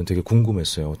사실 저는 되게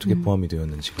궁금했어요. 어떻게 포함이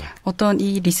되었는지가. 어떤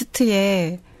이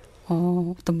리스트에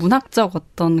어떤 문학적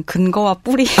어떤 근거와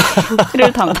뿌리를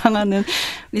담당하는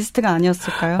리스트가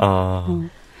아니었을까요?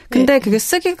 근데 그게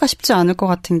쓰기가 쉽지 않을 것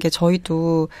같은 게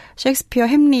저희도 셰익스피어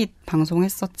햄릿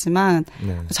방송했었지만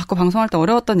자꾸 방송할 때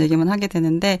어려웠던 얘기만 하게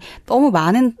되는데 너무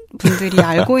많은 분들이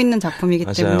알고 있는 작품이기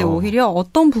때문에 오히려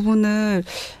어떤 부분을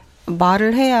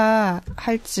말을 해야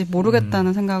할지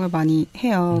모르겠다는 생각을 많이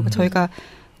해요. 저희가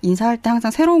인사할 때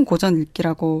항상 새로운 고전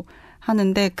읽기라고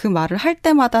하는데 그 말을 할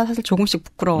때마다 사실 조금씩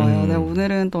부끄러워요. 내가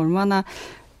오늘은 또 얼마나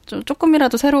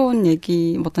조금이라도 새로운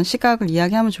얘기, 어떤 시각을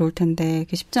이야기하면 좋을 텐데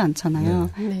그게 쉽지 않잖아요.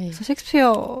 그래서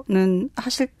셰익스피어는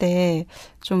하실 때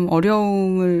좀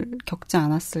어려움을 겪지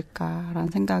않았을까라는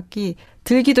생각이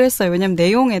들기도 했어요. 왜냐하면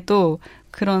내용에도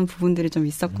그런 부분들이 좀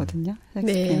있었거든요.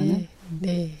 셰익스피어는.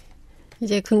 네.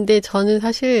 이제 근데 저는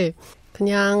사실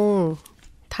그냥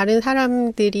다른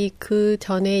사람들이 그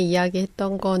전에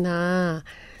이야기했던 거나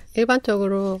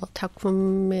일반적으로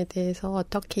작품에 대해서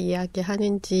어떻게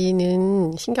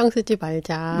이야기하는지는 신경 쓰지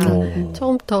말자.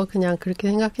 처음부터 그냥 그렇게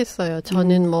생각했어요.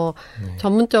 저는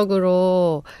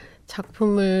전문적으로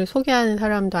작품을 소개하는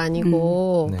사람도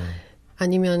아니고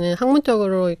아니면은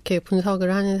학문적으로 이렇게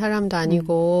분석을 하는 사람도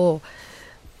아니고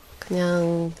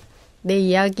그냥 내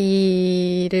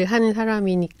이야기를 하는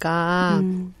사람이니까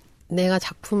내가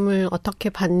작품을 어떻게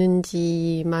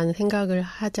봤는지만 생각을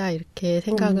하자 이렇게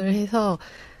생각을 해서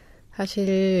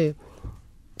사실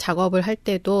작업을 할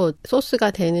때도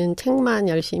소스가 되는 책만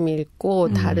열심히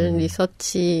읽고 다른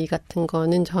리서치 같은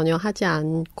거는 전혀 하지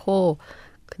않고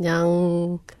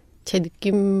그냥 제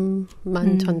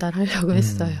느낌만 전달하려고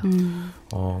했어요.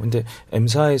 근데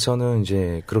M사에서는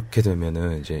이제 그렇게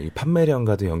되면은 이제 이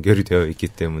판매량과도 연결이 되어 있기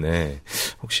때문에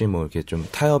혹시 뭐 이렇게 좀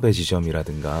타협의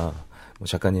지점이라든가 뭐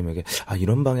작가님에게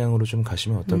이런 방향으로 좀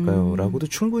가시면 어떨까요? 라고도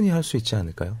충분히 할 수 있지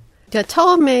않을까요? 제가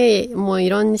처음에 뭐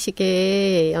이런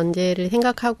식의 연재를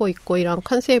생각하고 있고 이런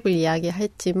컨셉을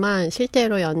이야기했지만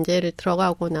실제로 연재를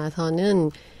들어가고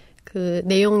나서는 그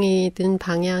내용이든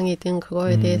방향이든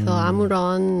그거에 대해서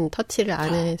아무런 터치를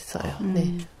안 했어요.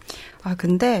 네.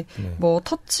 근데 뭐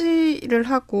터치를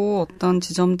하고 어떤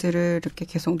지점들을 이렇게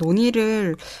계속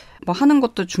논의를 뭐 하는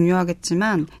것도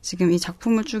중요하겠지만 지금 이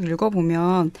작품을 쭉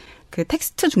읽어보면 그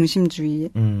텍스트 중심주의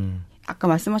아까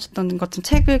말씀하셨던 것처럼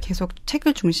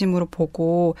책을 중심으로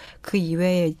보고 그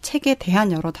이외에 책에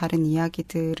대한 여러 다른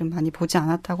이야기들은 많이 보지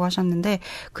않았다고 하셨는데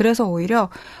그래서 오히려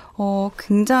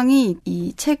굉장히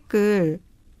이 책을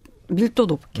밀도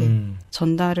높게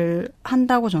전달을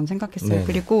한다고 저는 생각했어요. 네.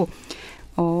 그리고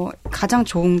가장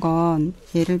좋은 건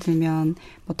예를 들면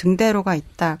뭐 등대로가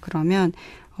있다 그러면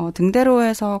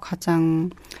등대로에서 가장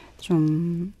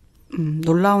좀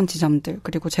놀라운 지점들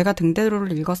그리고 제가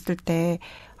등대로를 읽었을 때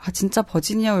진짜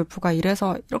버지니아 울프가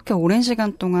이래서 이렇게 오랜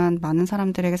시간 동안 많은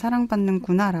사람들에게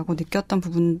사랑받는구나라고 느꼈던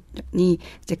부분이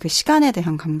이제 그 시간에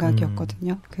대한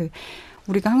감각이었거든요.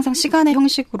 우리가 항상 시간의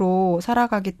형식으로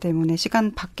살아가기 때문에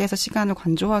시간 밖에서 시간을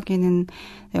관조하기는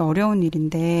어려운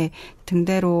일인데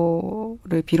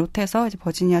등대로를 비롯해서 이제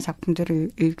버지니아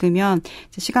작품들을 읽으면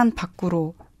이제 시간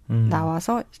밖으로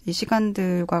나와서 이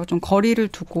시간들과 좀 거리를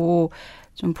두고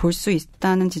좀 볼 수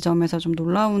있다는 지점에서 좀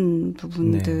놀라운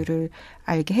부분들을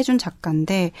알게 해준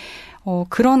작가인데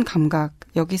그런 감각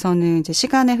여기서는 이제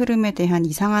시간의 흐름에 대한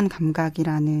이상한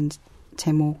감각이라는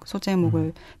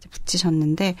소제목을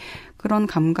붙이셨는데 그런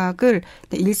감각을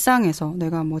일상에서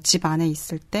내가 뭐 집 안에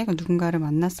있을 때 누군가를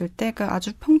만났을 때 그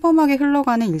아주 평범하게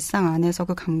흘러가는 일상 안에서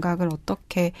그 감각을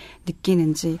어떻게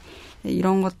느끼는지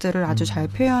이런 것들을 아주 잘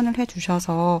표현을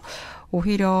해주셔서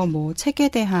오히려 뭐 책에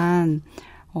대한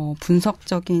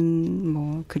분석적인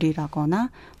뭐 글이라거나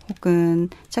혹은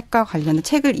책과 관련된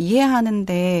책을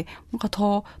이해하는데 뭔가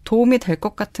더 도움이 될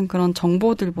것 같은 그런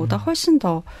정보들보다 훨씬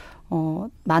더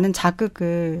많은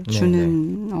자극을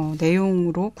주는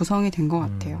내용으로 구성이 된 것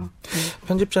같아요.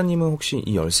 편집자님은 혹시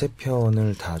이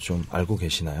 13편을 다 좀 알고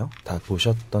계시나요? 다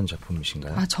보셨던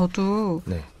작품이신가요? 저도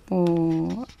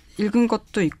읽은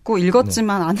것도 있고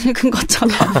읽었지만 안 읽은 것처럼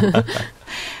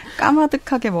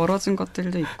까마득하게 멀어진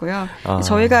것들도 있고요.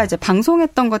 저희가 이제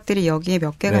방송했던 것들이 여기에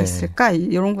몇 개가 있을까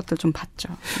이런 것들 좀 봤죠.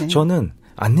 네. 저는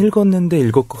안 읽었는데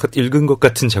읽은 것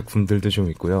같은 작품들도 좀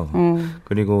있고요.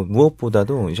 그리고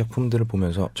무엇보다도 이 작품들을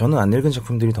보면서 저는 안 읽은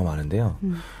작품들이 더 많은데요.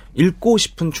 읽고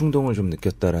싶은 충동을 좀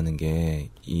느꼈다라는 게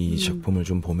이 작품을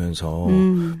좀 보면서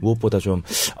무엇보다 좀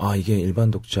이게 일반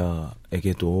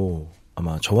독자에게도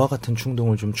아마 저와 같은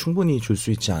충동을 좀 충분히 줄 수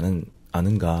있지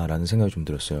않은가라는 생각이 좀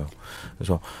들었어요.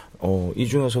 그래서 이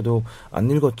중에서도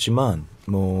안 읽었지만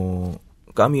뭐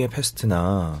까미의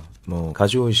페스트나 뭐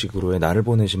가즈오 이시구로의 나를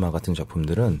보내지마 같은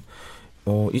작품들은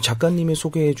이 작가님이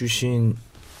소개해 주신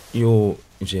요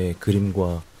이제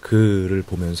그림과 글을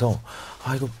보면서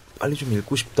이거 빨리 좀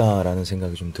읽고 싶다라는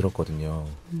생각이 좀 들었거든요.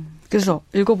 그래서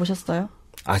읽어보셨어요?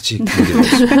 아직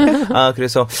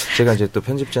그래서 제가 이제 또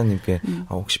편집자님께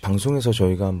혹시 방송에서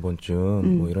저희가 한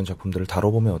번쯤 뭐 이런 작품들을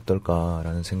다뤄보면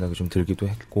어떨까라는 생각이 좀 들기도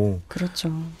했고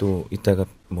그렇죠. 또 이따가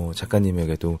뭐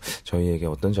작가님에게도 저희에게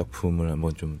어떤 작품을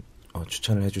한번 좀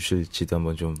추천을 해주실지도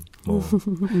한번 좀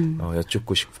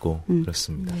여쭙고 싶고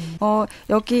그렇습니다.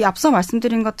 여기 앞서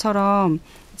말씀드린 것처럼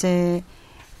이제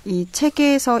이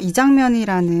책에서 이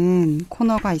장면이라는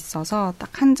코너가 있어서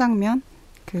딱 한 장면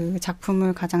그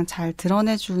작품을 가장 잘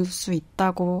드러내줄 수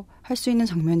있다고 할 수 있는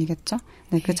장면이겠죠.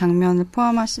 네, 그 장면을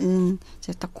포함하신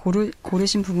이제 딱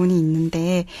고르신 부분이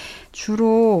있는데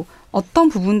주로 어떤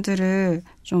부분들을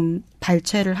좀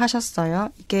발췌를 하셨어요?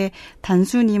 이게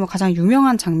단순히 뭐 가장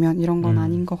유명한 장면 이런 건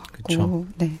아닌 것 같고. 그쵸.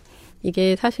 네.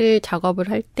 이게 사실 작업을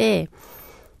할 때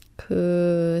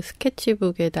그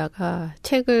스케치북에다가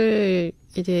책을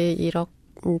이제 이렇게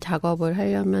작업을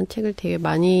하려면 책을 되게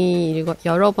많이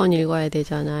여러 번 읽어야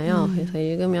되잖아요. 그래서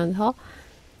읽으면서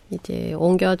이제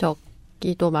옮겨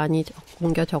적기도 많이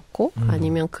옮겨 적고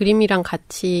아니면 그림이랑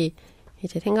같이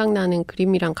이제 생각나는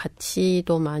그림이랑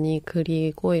같이도 많이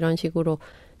그리고 이런 식으로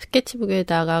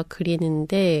스케치북에다가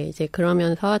그리는데 이제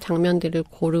그러면서 장면들을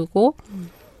고르고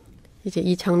이제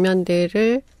이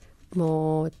장면들을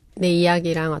뭐 내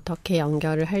이야기랑 어떻게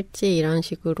연결을 할지 이런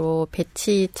식으로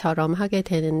배치처럼 하게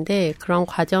되는데 그런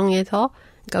과정에서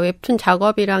그러니까 웹툰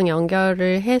작업이랑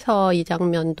연결을 해서 이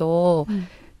장면도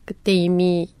그때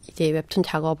이미 이제 웹툰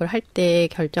작업을 할 때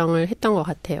결정을 했던 것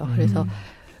같아요. 그래서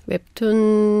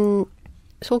웹툰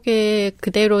속에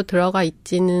그대로 들어가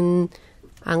있지는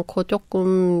않고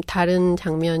조금 다른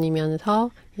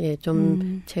장면이면서 예,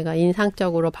 좀 제가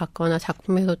인상적으로 봤거나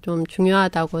작품에서 좀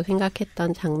중요하다고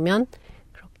생각했던 장면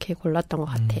그렇게 골랐던 것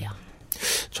같아요.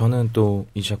 저는 또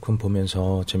이 작품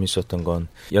보면서 재밌었던 건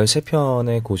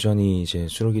 13편의 고전이 이제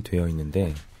수록이 되어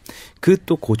있는데 그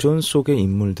또 고전 속의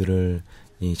인물들을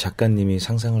이 작가님이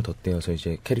상상을 덧대어서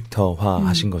이제 캐릭터화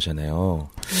하신 거잖아요.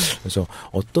 그래서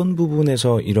어떤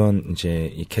부분에서 이런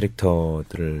이제 이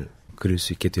캐릭터들을 그릴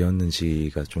수 있게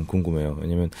되었는지가 좀 궁금해요.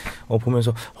 왜냐면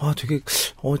보면서 되게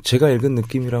제가 읽은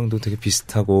느낌이랑도 되게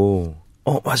비슷하고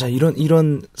맞아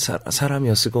이런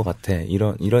사람이었을 것 같아.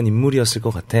 이런 인물이었을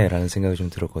것 같아라는 생각이 좀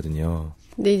들었거든요.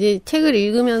 근데 이제 책을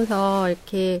읽으면서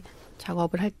이렇게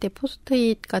작업을 할 때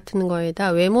포스트잇 같은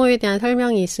거에다 외모에 대한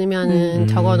설명이 있으면은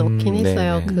적어 놓긴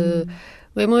했어요. 네네. 그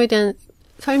외모에 대한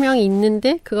설명이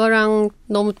있는데 그거랑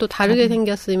너무 또 다르게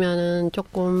생겼으면은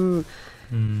조금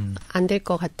안 될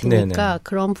것 같으니까 네네.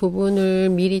 그런 부분을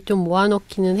미리 좀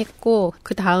모아놓기는 했고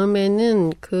그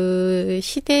다음에는 그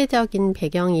시대적인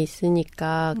배경이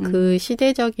있으니까 그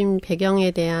시대적인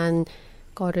배경에 대한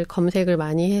거를 검색을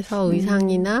많이 해서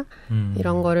의상이나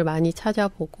이런 거를 많이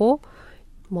찾아보고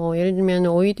뭐 예를 들면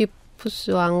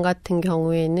오이디푸스 왕 같은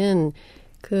경우에는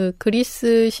그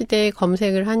그리스 시대에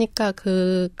검색을 하니까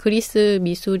그 그리스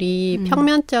미술이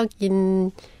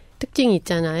평면적인 특징이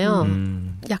있잖아요.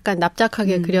 약간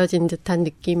납작하게 그려진 듯한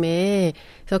느낌의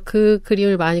그래서 그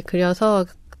그림을 많이 그려서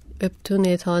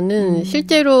웹툰에서는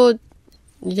실제로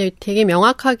이제 되게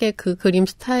명확하게 그 그림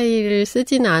스타일을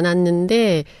쓰지는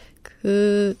않았는데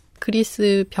그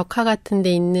그리스 벽화 같은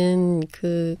데 있는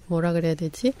그 뭐라 그래야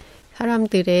되지?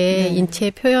 사람들의 인체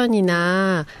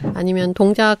표현이나 아니면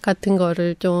동작 같은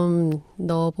거를 좀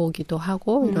넣어보기도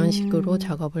하고 이런 식으로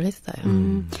작업을 했어요.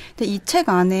 근데 이 책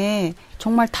안에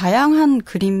정말 다양한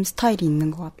그림 스타일이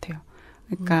있는 것 같아요.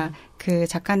 그러니까 그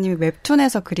작가님이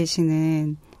웹툰에서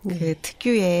그리시는 그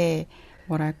특유의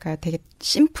뭐랄까요, 되게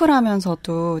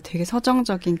심플하면서도 되게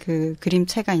서정적인 그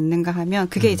그림체가 있는가 하면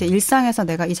그게 이제 일상에서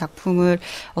내가 이 작품을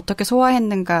어떻게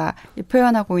소화했는가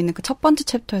표현하고 있는 그 첫 번째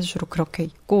챕터에서 주로 그렇게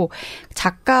있고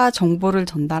작가 정보를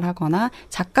전달하거나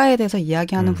작가에 대해서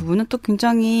이야기하는 부분은 또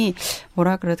굉장히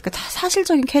뭐라 그럴까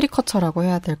사실적인 캐리커처라고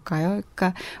해야 될까요?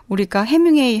 그러니까 우리가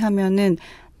해밍웨이 하면은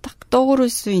딱 떠오를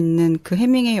수 있는 그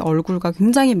해밍웨이 얼굴과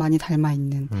굉장히 많이 닮아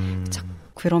있는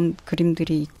그런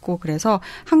그림들이 있고 그래서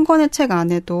한 권의 책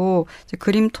안에도 이제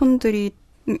그림 톤들이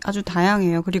아주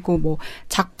다양해요. 그리고 뭐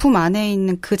작품 안에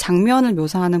있는 그 장면을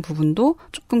묘사하는 부분도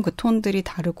조금 그 톤들이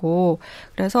다르고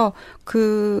그래서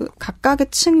그 각각의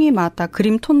층위마다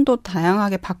그림 톤도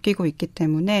다양하게 바뀌고 있기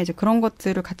때문에 이제 그런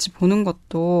것들을 같이 보는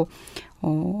것도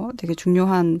되게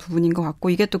중요한 부분인 것 같고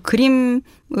이게 또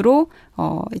그림으로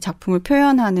이 작품을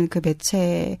표현하는 그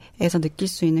매체에서 느낄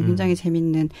수 있는 굉장히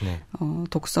재밌는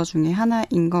독서 중에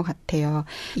하나인 것 같아요.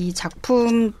 이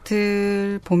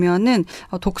작품들 보면은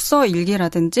독서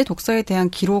일기라든지 독서에 대한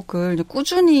기록을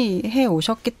꾸준히 해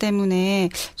오셨기 때문에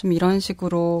좀 이런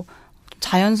식으로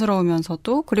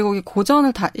자연스러우면서도 그리고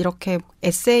고전을 다 이렇게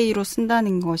에세이로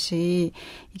쓴다는 것이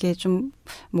이게 좀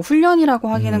뭐 훈련이라고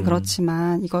하기는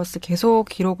그렇지만 이것을 계속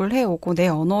기록을 해오고 내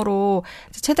언어로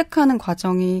체득하는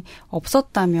과정이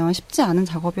없었다면 쉽지 않은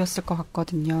작업이었을 것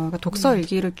같거든요. 그러니까 독서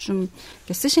일기를 좀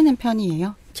이렇게 쓰시는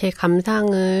편이에요? 제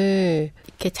감상을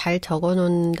이렇게 잘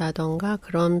적어놓는다던가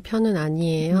그런 편은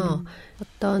아니에요.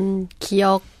 어떤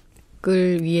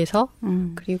기억을 위해서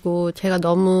그리고 제가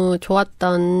너무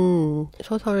좋았던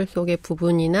소설 속의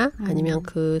부분이나 아니면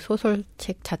그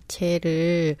소설책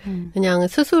자체를 그냥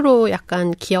스스로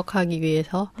약간 기억하기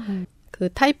위해서 그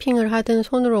타이핑을 하든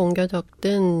손으로 옮겨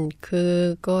적든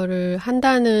그거를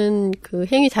한다는 그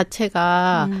행위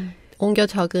자체가 옮겨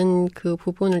적은 그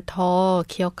부분을 더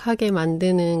기억하게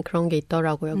만드는 그런 게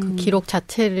있더라고요. 그 기록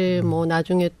자체를 뭐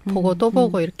나중에 보고 또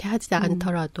보고 이렇게 하지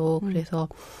않더라도 그래서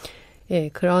예,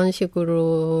 그런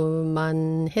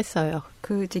식으로만 했어요.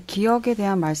 그 이제 기억에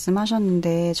대한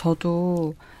말씀하셨는데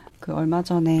저도 그 얼마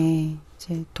전에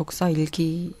이제 독서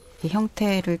일기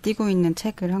형태를 띠고 있는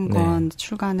책을 한 권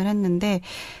출간을 했는데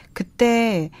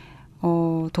그때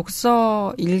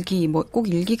독서 일기 뭐 꼭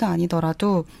일기가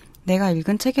아니더라도 내가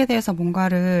읽은 책에 대해서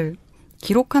뭔가를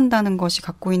기록한다는 것이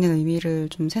갖고 있는 의미를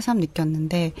좀 새삼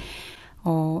느꼈는데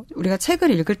우리가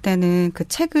책을 읽을 때는 그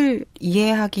책을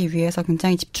이해하기 위해서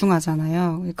굉장히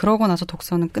집중하잖아요. 그러고 나서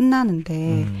독서는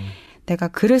끝나는데 내가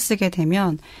글을 쓰게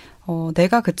되면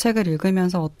내가 그 책을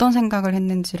읽으면서 어떤 생각을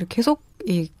했는지를 계속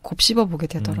곱씹어 보게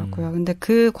되더라고요. 근데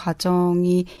그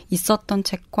과정이 있었던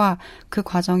책과 그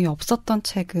과정이 없었던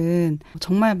책은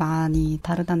정말 많이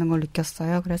다르다는 걸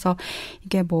느꼈어요. 그래서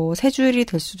이게 뭐 3줄이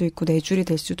될 수도 있고 4줄이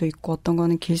될 수도 있고 어떤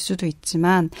거는 길 수도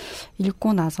있지만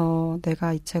읽고 나서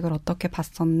내가 이 책을 어떻게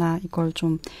봤었나 이걸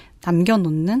좀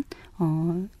남겨놓는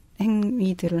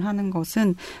행위들을 하는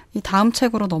것은 이 다음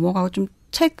책으로 넘어가고 좀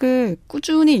책을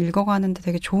꾸준히 읽어가는데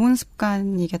되게 좋은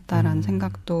습관이겠다라는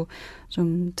생각도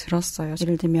좀 들었어요.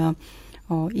 예를 들면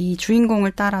이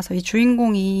주인공을 따라서 이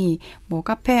주인공이 뭐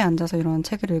카페에 앉아서 이런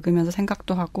책을 읽으면서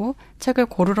생각도 하고 책을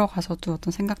고르러 가서도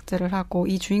어떤 생각들을 하고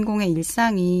이 주인공의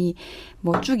일상이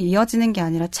뭐 쭉 이어지는 게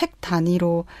아니라 책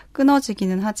단위로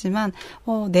끊어지기는 하지만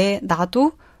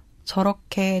나도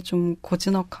저렇게 좀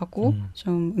고즈넉하고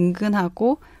좀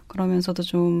은근하고 그러면서도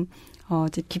좀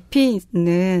이제 깊이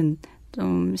있는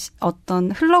좀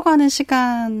어떤 흘러가는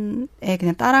시간에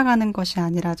그냥 따라가는 것이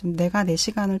아니라 좀 내가 내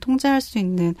시간을 통제할 수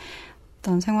있는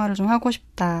어떤 생활을 좀 하고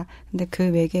싶다. 근데 그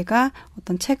매개가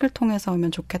어떤 책을 통해서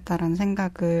오면 좋겠다라는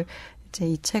생각을 이제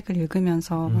이 책을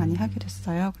읽으면서 많이 하게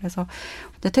됐어요. 그래서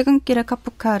퇴근길의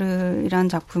카프카를이라는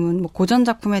작품은 뭐 고전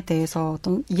작품에 대해서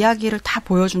어떤 이야기를 다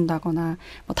보여준다거나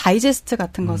뭐 다이제스트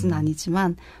같은 것은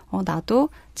아니지만 나도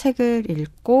책을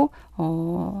읽고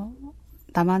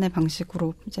나만의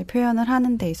방식으로 이제 표현을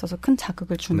하는 데 있어서 큰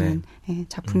자극을 주는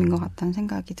작품인 것 같다는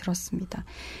생각이 들었습니다.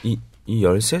 이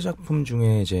 13작품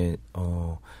중에 이제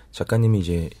작가님이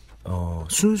이제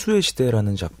순수의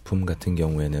시대라는 작품 같은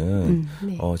경우에는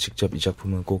직접 이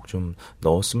작품은 꼭 좀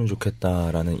넣었으면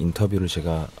좋겠다라는 인터뷰를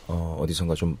제가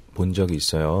어디선가 좀 본 적이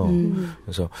있어요.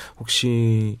 그래서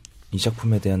혹시 이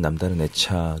작품에 대한 남다른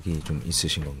애착이 좀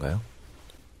있으신 건가요?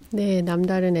 네,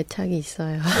 남다른 애착이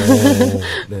있어요.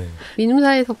 네.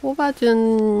 민음사에서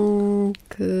뽑아준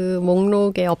그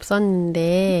목록에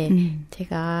없었는데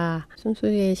제가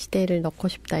순수의 시대를 넣고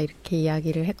싶다 이렇게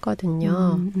이야기를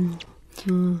했거든요.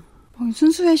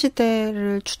 순수의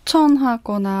시대를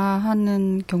추천하거나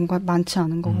하는 경우가 많지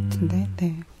않은 것 같은데.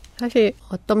 네. 사실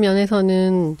어떤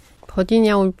면에서는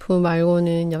버지니아 울프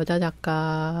말고는 여자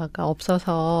작가가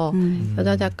없어서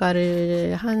여자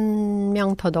작가를 한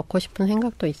명 더 넣고 싶은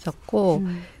생각도 있었고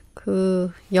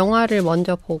그 영화를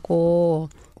먼저 보고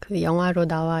그 영화로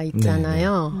나와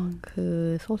있잖아요.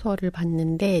 그 소설을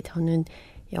봤는데 저는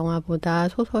영화보다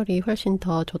소설이 훨씬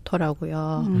더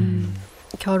좋더라고요.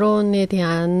 결혼에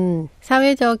대한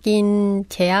사회적인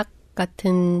제약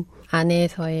같은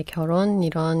안에서의 결혼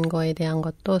이런 거에 대한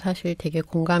것도 사실 되게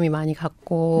공감이 많이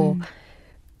갔고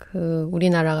그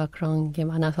우리나라가 그런 게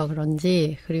많아서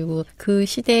그런지 그리고 그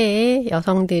시대의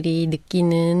여성들이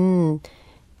느끼는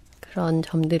그런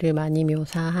점들을 많이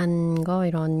묘사한 거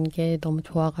이런 게 너무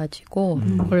좋아가지고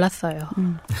골랐어요.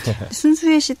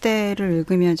 순수의 시대를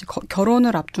읽으면 이제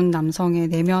결혼을 앞둔 남성의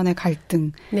내면의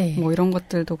갈등 뭐 이런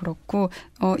것들도 그렇고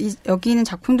여기 있는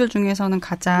작품들 중에서는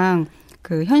가장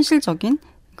그 현실적인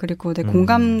그리고 내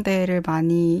공감대를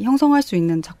많이 형성할 수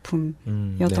있는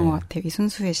작품이었던 것 같아요. 이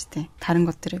순수의 시대. 다른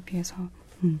것들에 비해서.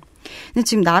 근데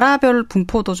지금 나라별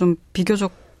분포도 좀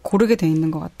비교적 고르게 돼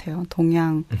있는 것 같아요.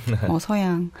 동양,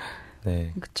 서양.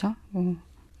 네. 그렇죠?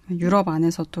 유럽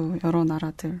안에서도 여러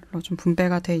나라들로 좀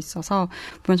분배가 돼 있어서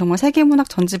보면 정말 세계문학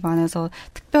전집 안에서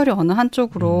특별히 어느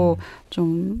한쪽으로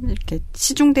좀 이렇게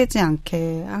치중되지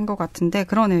않게 한 것 같은데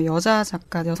그러네요.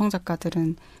 여성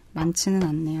작가들은 많지는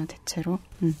않네요, 대체로.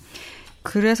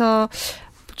 그래서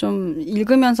좀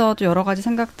읽으면서도 여러 가지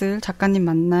생각들, 작가님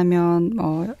만나면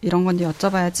이런 건지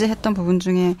여쭤봐야지 했던 부분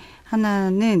중에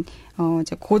하나는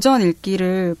이제 고전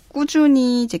읽기를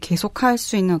꾸준히 이제 계속할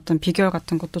수 있는 어떤 비결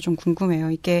같은 것도 좀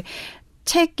궁금해요. 이게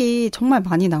책이 정말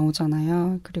많이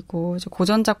나오잖아요. 그리고 이제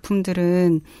고전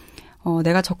작품들은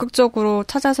내가 적극적으로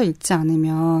찾아서 읽지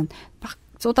않으면 막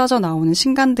쏟아져 나오는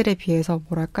신간들에 비해서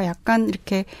뭐랄까 약간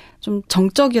이렇게 좀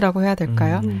정적이라고 해야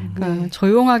될까요? 그러니까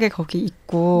조용하게 거기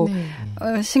있고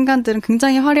신간들은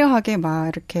굉장히 화려하게 막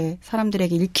이렇게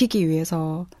사람들에게 읽히기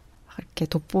위해서 이렇게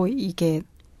돋보이게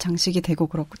장식이 되고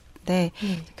그렇는데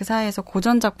그 사이에서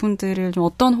고전 작품들을 좀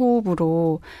어떤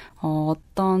호흡으로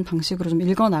어떤 방식으로 좀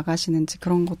읽어 나가시는지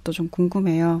그런 것도 좀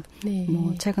궁금해요. 네.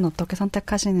 뭐 책은 어떻게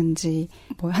선택하시는지,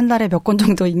 뭐 한 달에 몇 권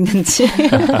정도 읽는지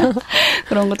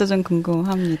그런 것도 좀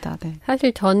궁금합니다. 네.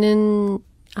 사실 저는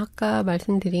아까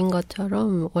말씀드린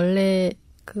것처럼 원래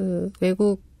그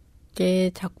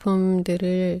외국의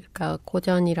작품들을 그러니까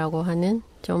고전이라고 하는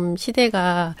좀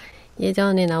시대가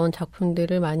예전에 나온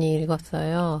작품들을 많이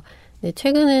읽었어요. 근데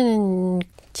최근에는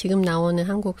지금 나오는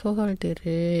한국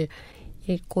소설들을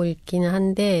읽고 읽기는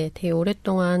한데 되게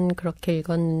오랫동안 그렇게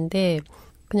읽었는데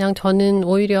그냥 저는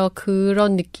오히려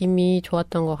그런 느낌이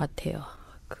좋았던 것 같아요.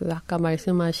 그 아까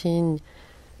말씀하신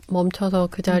멈춰서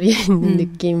그 자리에 있는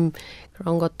느낌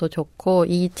그런 것도 좋고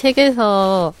이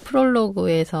책에서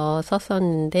프롤로그에서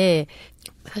썼었는데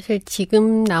사실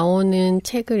지금 나오는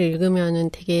책을 읽으면은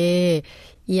되게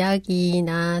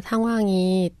이야기나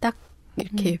상황이 딱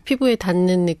이렇게 피부에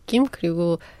닿는 느낌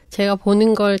그리고 제가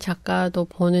보는 걸 작가도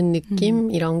보는 느낌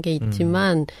이런 게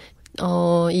있지만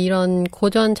이런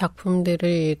고전 작품들을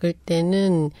읽을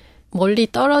때는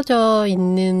멀리 떨어져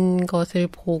있는 것을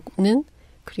보는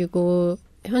그리고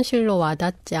현실로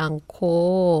와닿지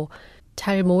않고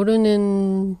잘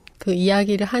모르는 그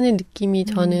이야기를 하는 느낌이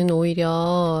저는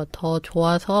오히려 더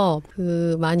좋아서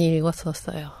많이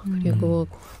읽었었어요. 그리고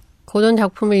고전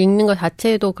작품을 읽는 것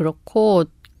자체도 그렇고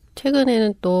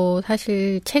최근에는 또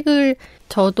사실 책을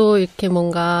저도 이렇게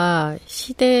뭔가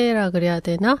시대라 그래야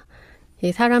되나?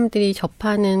 이 사람들이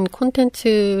접하는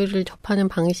콘텐츠를 접하는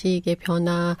방식의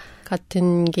변화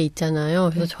같은 게 있잖아요.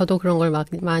 그래서 저도 그런 걸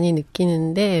많이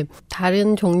느끼는데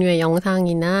다른 종류의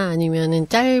영상이나 아니면은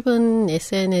짧은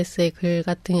SNS의 글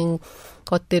같은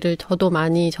것들을 저도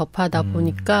많이 접하다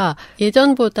보니까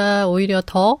예전보다 오히려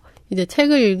더 이제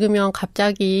책을 읽으면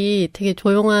갑자기 되게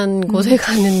조용한 곳에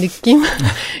가는 느낌?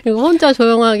 그리고 혼자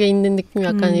조용하게 있는 느낌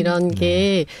약간 이런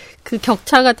게 그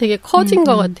격차가 되게 커진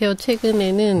것 같아요.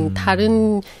 최근에는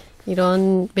다른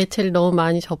이런 매체를 너무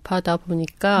많이 접하다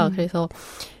보니까 그래서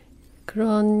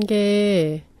그런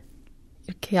게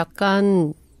이렇게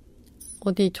약간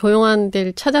어디 조용한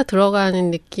데를 찾아 들어가는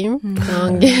느낌?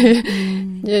 그런 게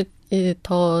이제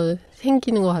더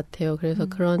생기는 것 같아요. 그래서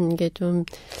그런 게 좀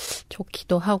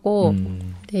좋기도 하고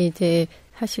근데 이제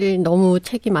사실 너무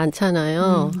책이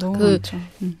많잖아요. 너무 많죠.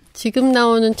 지금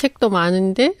나오는 책도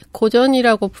많은데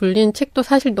고전이라고 불리는 책도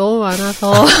사실 너무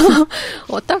많아서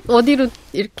딱 어디로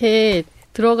이렇게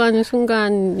들어가는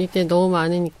순간 이제 너무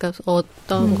많으니까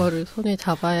어떤 거를 손에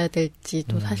잡아야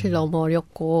될지도 사실 너무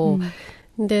어렵고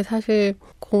근데 사실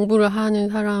공부를 하는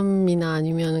사람이나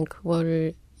아니면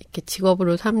그거를 이렇게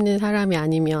직업으로 삼는 사람이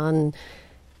아니면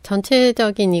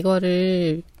전체적인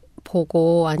이거를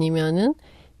보고 아니면은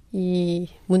이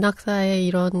문학사의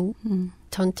이런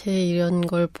전체 이런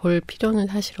걸 볼 필요는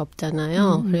사실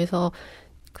없잖아요. 그래서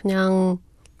그냥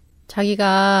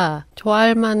자기가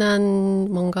좋아할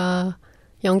만한 뭔가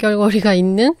연결고리가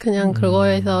있는 그냥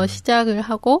그거에서 시작을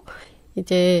하고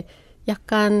이제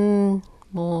약간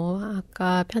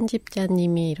아까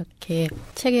편집자님이 이렇게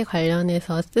책에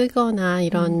관련해서 쓰거나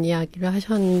이런 이야기를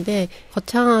하셨는데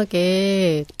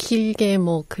거창하게 길게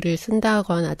글을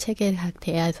쓴다거나 책에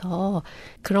대해서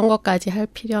그런 것까지 할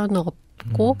필요는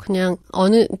없고 그냥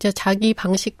이제 자기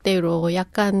방식대로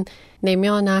약간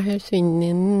내면화할 수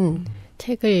있는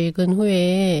책을 읽은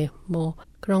후에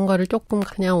그런 거를 조금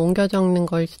그냥 옮겨 적는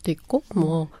거일 수도 있고,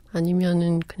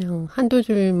 아니면은 그냥 한두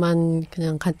줄만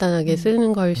그냥 간단하게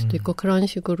쓰는 거일 수도 있고, 그런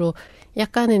식으로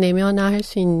약간의 내면화 할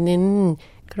수 있는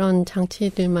그런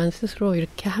장치들만 스스로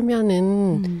이렇게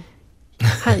하면은,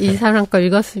 이 사람 거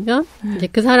읽었으면, 이제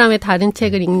그 사람의 다른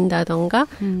책을 읽는다던가,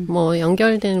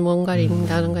 연결된 뭔가를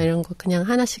읽는다던가 이런 거 그냥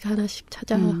하나씩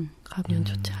찾아가면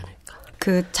좋지 않을까.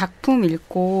 그 작품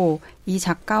읽고 이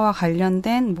작가와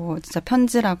관련된 진짜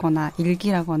편지라거나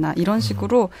일기라거나 이런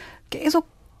식으로 계속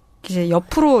이제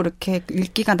옆으로 이렇게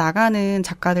읽기가 나가는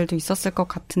작가들도 있었을 것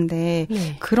같은데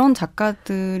그런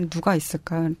작가들 누가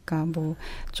있을까요? 그러니까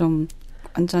좀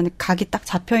완전히 각이 딱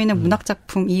잡혀있는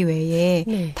문학작품 이외에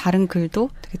다른 글도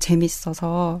되게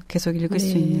재밌어서 계속 읽을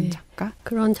수 있는 작가?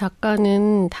 그런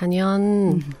작가는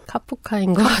단연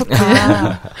카프카인 것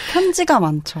같아요. 편지가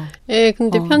많죠. 네,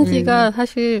 근데 편지가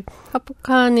사실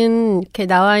카프카는 이렇게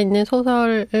나와 있는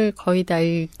소설을 거의 다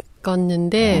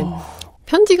읽었는데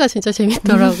편지가 진짜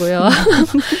재밌더라고요.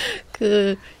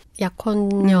 그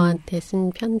약혼녀한테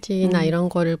쓴 편지나 이런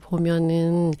거를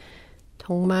보면은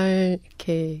정말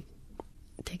이렇게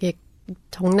되게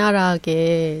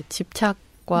적나라하게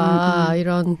집착과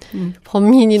이런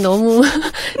범인이 너무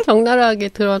적나라하게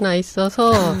드러나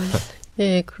있어서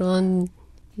그런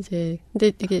이제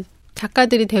근데 이게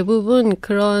작가들이 대부분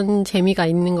그런 재미가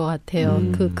있는 것 같아요.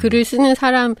 그 글을 쓰는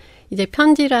사람 이제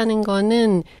편지라는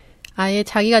거는 아예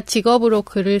자기가 직업으로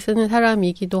글을 쓰는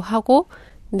사람이기도 하고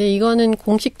근데 이거는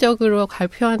공식적으로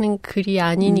발표하는 글이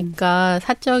아니니까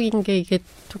사적인 게 이게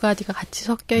두 가지가 같이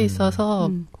섞여 있어서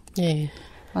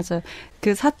맞아요.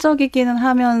 그 사적이기는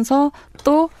하면서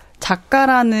또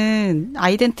작가라는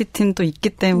아이덴티티는 또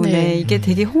있기 때문에 이게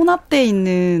되게 혼합되어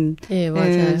있는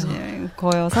맞아요.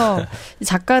 거여서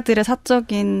작가들의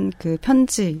사적인 그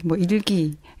편지,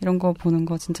 일기 이런 거 보는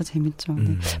거 진짜 재밌죠.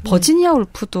 버지니아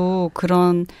울프도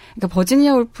그러니까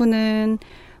버지니아 울프는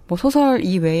뭐 소설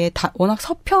이외에 워낙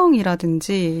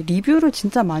서평이라든지 리뷰를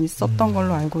진짜 많이 썼던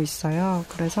걸로 알고 있어요.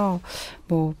 그래서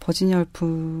뭐 버지니아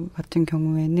울프 같은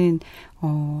경우에는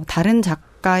다른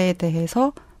작가에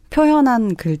대해서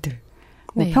표현한 글들,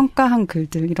 뭐 네. 평가한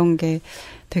글들 이런 게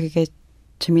되게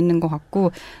재밌는 것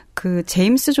같고 그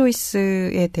제임스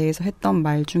조이스에 대해서 했던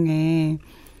말 중에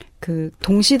그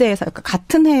동시대에서 그러니까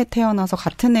같은 해에 태어나서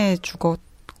같은 해에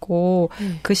죽었고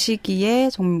그 시기에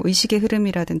좀 의식의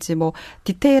흐름이라든지 뭐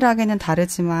디테일하게는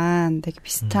다르지만 되게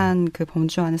비슷한 그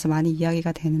범주 안에서 많이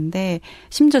이야기가 되는데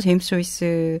심지어 제임스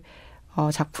조이스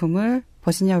작품을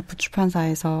버지니아 울프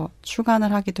출판사에서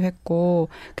출간을 하기도 했고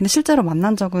근데 실제로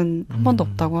만난 적은 한 번도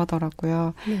없다고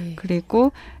하더라고요. 네.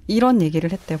 그리고 이런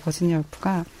얘기를 했대요. 버지니아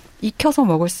울프가 익혀서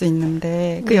먹을 수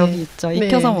있는데 그 여기 있죠.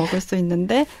 익혀서 먹을 수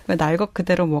있는데 왜 날 것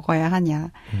그대로 먹어야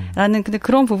하냐라는 근데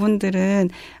그런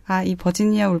부분들은 이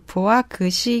버지니아 울프와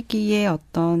그 시기의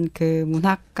어떤 그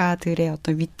문학가들의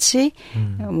어떤 위치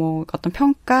뭐 어떤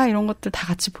평가 이런 것들 다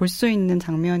같이 볼 수 있는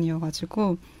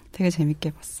장면이어가지고 되게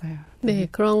재밌게 봤어요. 네,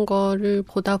 그런 거를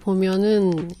보다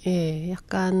보면은,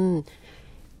 약간,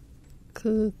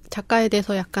 그 작가에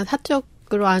대해서 약간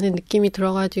사적으로 아는 느낌이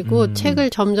들어가지고, 책을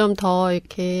점점 더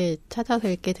이렇게 찾아서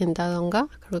읽게 된다던가,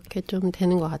 그렇게 좀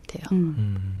되는 것 같아요.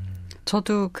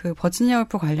 저도 그 버지니아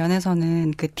울프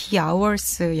관련해서는 그 The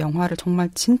Hours 영화를 정말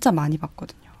진짜 많이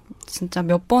봤거든요. 진짜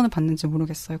몇 번을 봤는지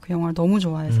모르겠어요. 그 영화를 너무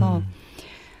좋아해서.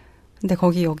 근데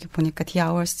여기 보니까 The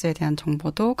Hours에 대한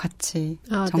정보도 같이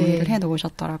정리를 해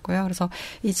놓으셨더라고요. 그래서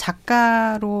이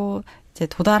작가로 이제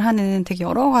도달하는 되게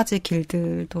여러 가지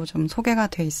길들도 좀 소개가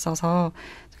돼 있어서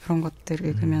그런 것들을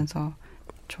읽으면서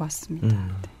좋았습니다.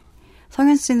 네.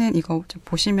 성현 씨는 이거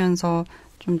보시면서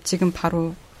좀 지금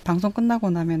바로 방송 끝나고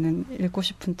나면은 읽고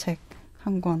싶은 책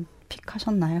한 권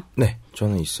픽하셨나요? 네,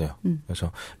 저는 있어요.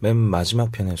 그래서 맨 마지막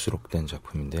편에 수록된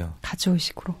작품인데요.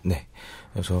 가즈의식으로. 네.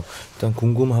 그래서 일단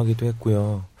궁금하기도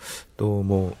했고요. 또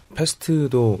뭐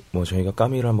패스트도 뭐 저희가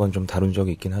까미를 한번 좀 다룬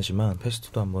적이 있긴 하지만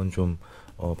패스트도 한번 좀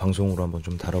방송으로 한번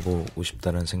좀 다뤄보고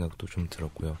싶다는 생각도 좀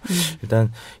들었고요.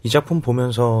 일단 이 작품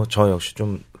보면서 저 역시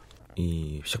좀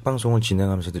이 책방송을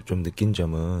진행하면서도 좀 느낀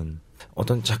점은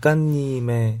어떤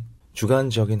작가님의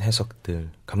주관적인 해석들,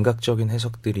 감각적인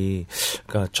해석들이,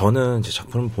 그러니까 저는 제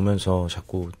작품을 보면서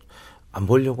자꾸 안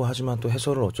보려고 하지만 또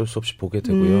해설을 어쩔 수 없이 보게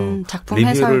되고요. 작품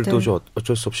리뷰를 해설들. 또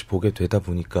어쩔 수 없이 보게 되다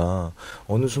보니까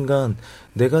어느 순간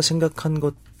내가 생각한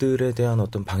것들에 대한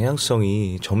어떤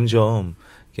방향성이 점점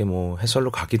이게 뭐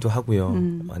해설로 가기도 하고요.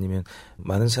 아니면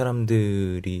많은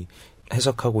사람들이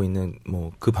해석하고 있는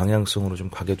뭐 그 방향성으로 좀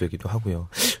가게 되기도 하고요.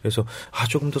 그래서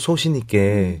조금 더 소신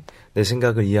있게 내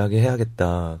생각을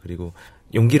이야기해야겠다. 그리고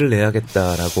용기를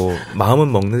내야겠다라고 마음은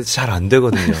먹는데 잘 안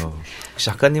되거든요. 혹시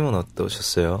작가님은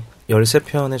어떠셨어요?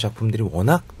 13편의 작품들이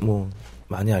워낙 뭐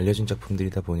많이 알려진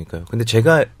작품들이다 보니까요. 근데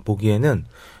제가 보기에는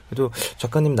그래도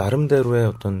작가님 나름대로의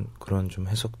어떤 그런 좀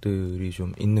해석들이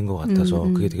좀 있는 것 같아서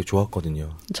그게 되게 좋았거든요.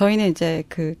 저희는 이제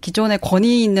그 기존의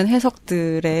권위 있는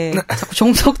해석들에 자꾸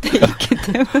종속돼 있기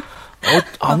때문에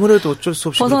아무래도 어쩔 수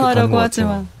없이 벗어나려고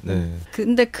하지만. 네.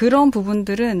 근데 그런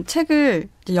부분들은 책을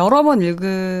여러 번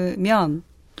읽으면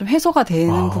좀 해소가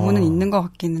되는 부분은 있는 것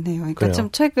같기는 해요. 그러니까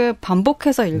좀 책을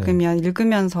반복해서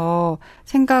읽으면서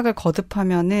생각을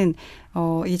거듭하면은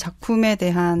이 작품에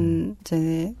대한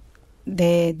이제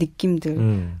내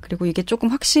느낌들 그리고 이게 조금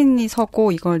확신이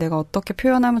서고 이걸 내가 어떻게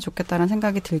표현하면 좋겠다라는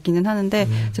생각이 들기는 하는데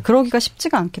이제 그러기가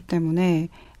쉽지가 않기 때문에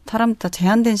사람 다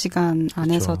제한된 시간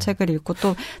안에서 그렇죠. 책을 읽고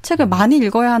또 책을 많이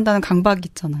읽어야 한다는 강박이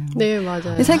있잖아요. 네,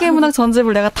 맞아요. 세계문학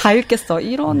전집을 내가 다 읽겠어.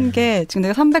 이런 게 지금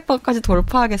내가 300번까지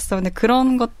돌파하겠어. 근데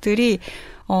그런 것들이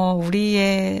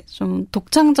우리의 좀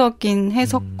독창적인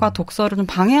해석과 독서를 좀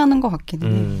방해하는 것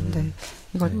같기는 해요. 네,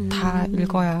 이걸 다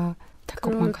읽어야 될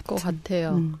것만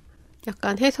같아요.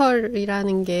 약간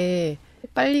해설이라는 게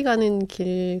빨리 가는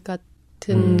길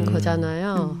같은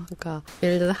거잖아요. 그러니까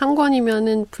예를 들어 한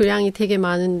권이면은 분량이 되게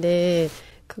많은데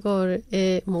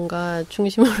그거에 뭔가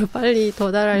중심으로 빨리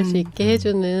도달할 수 있게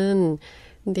해주는.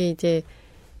 근데 이제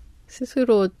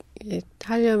스스로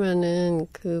하려면은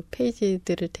그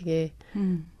페이지들을 되게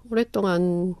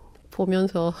오랫동안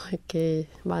보면서 이렇게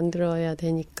만들어야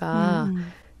되니까.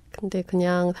 근데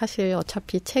그냥 사실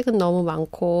어차피 책은 너무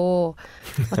많고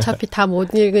어차피 다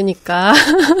못 읽으니까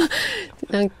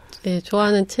그냥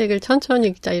좋아하는 책을 천천히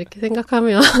읽자 이렇게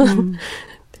생각하면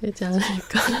되지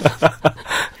않을까.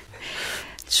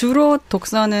 주로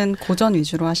독서는 고전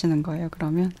위주로 하시는 거예요,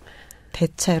 그러면?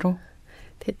 대체로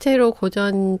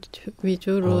고전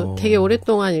위주로 되게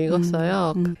오랫동안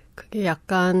읽었어요. 그게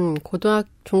약간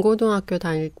중고등학교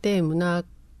다닐 때 문학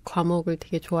과목을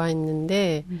되게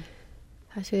좋아했는데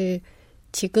사실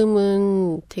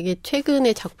지금은 되게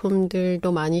최근의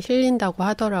작품들도 많이 실린다고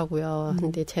하더라고요.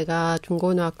 근데 제가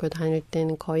중고등학교 다닐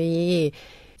때는 거의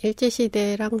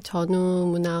일제시대랑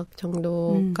전후문학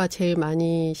정도가 제일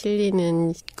많이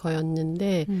실리는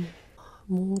거였는데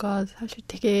뭔가 사실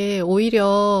되게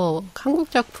오히려 한국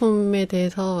작품에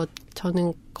대해서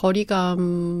저는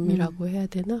거리감이라고 해야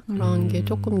되나? 그런 게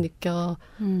조금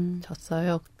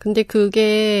느껴졌어요. 근데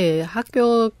그게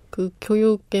학교 그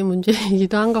교육의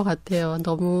문제이기도 한 것 같아요.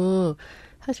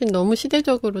 사실 너무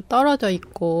시대적으로 떨어져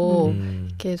있고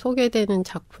이렇게 소개되는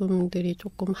작품들이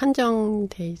조금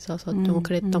한정돼 있어서 좀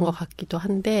그랬던 것 같기도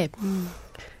한데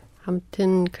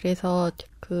아무튼 그래서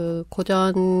그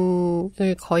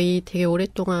고전을 거의 되게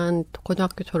오랫동안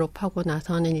고등학교 졸업하고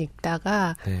나서는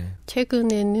읽다가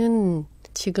최근에는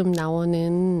지금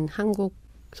나오는 한국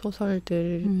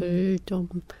소설들을 좀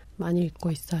많이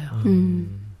읽고 있어요.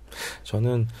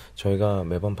 저는 저희가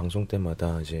매번 방송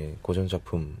때마다 이제 고전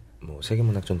작품 뭐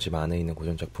세계문학 전집 안에 있는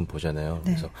고전 작품 보잖아요.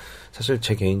 그래서 사실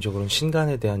제 개인적으로는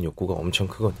신간에 대한 욕구가 엄청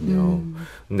크거든요.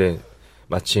 근데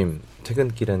마침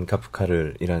퇴근길엔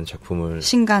카프카를 이라는 작품을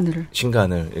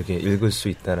신간을 이렇게 읽을 수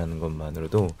있다라는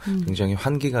것만으로도 굉장히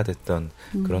환기가 됐던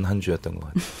그런 한 주였던 것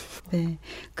같아요. 네,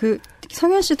 그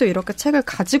성현 씨도 이렇게 책을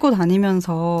가지고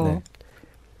다니면서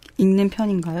읽는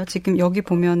편인가요? 지금 여기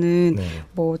보면은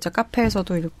뭐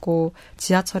카페에서도 읽고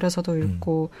지하철에서도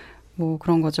읽고 뭐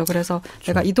그런 거죠. 그래서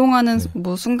내가 이동하는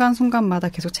뭐 순간순간마다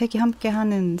계속 책이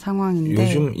함께하는 상황인데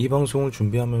요즘 이 방송을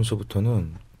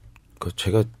준비하면서부터는 그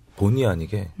제가 본의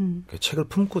아니게 책을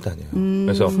품고 다녀요.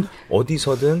 그래서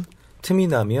어디서든 틈이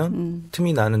나면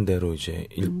틈이 나는 대로 이제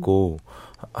읽고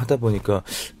하다 보니까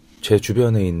제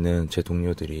주변에 있는 제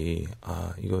동료들이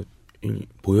이거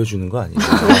보여주는 거 아니냐.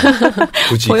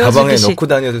 굳이 가방에 넣고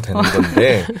다녀도 되는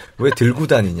건데 왜 들고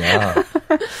다니냐.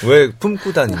 왜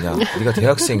품고 다니냐. 네가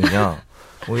대학생이냐.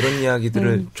 뭐 이런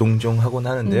이야기들을 종종 하곤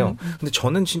하는데요. 근데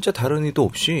저는 진짜 다른 의도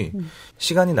없이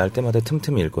시간이 날 때마다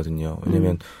틈틈이 읽거든요.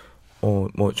 왜냐면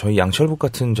뭐 저희 양철북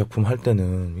같은 작품 할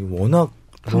때는 워낙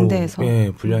방대해서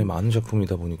분량이 많은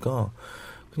작품이다 보니까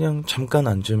그냥 잠깐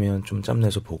앉으면 좀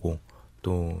짬내서 보고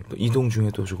또 이동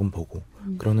중에도 조금 보고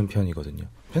그러는 편이거든요.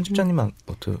 편집자님은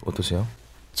어떠세요?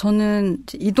 저는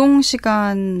이동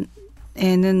시간에는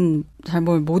잘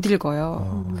뭘 못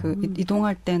읽어요.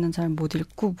 이동할 때는 잘 못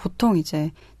읽고 보통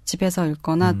이제 집에서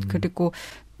읽거나 그리고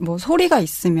뭐 소리가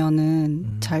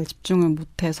있으면은 잘 집중을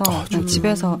못해서 그냥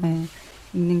집에서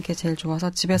읽는 게 제일 좋아서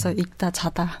집에서 읽다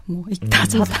자다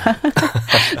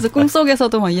그래서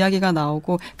꿈속에서도 막 이야기가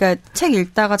나오고 그러니까 책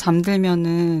읽다가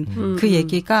잠들면은 그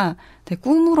얘기가 되게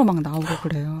꿈으로 막 나오고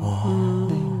그래요.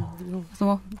 네. 그래서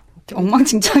막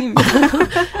엉망진창입니다.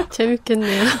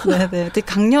 재밌겠네요. 네네. 되게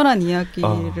강렬한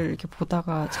이야기를 이렇게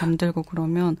보다가 잠들고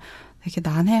그러면 되게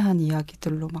난해한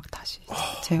이야기들로 막 다시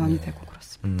재현이 되고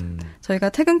그렇습니다. 저희가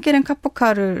퇴근길엔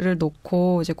카프카를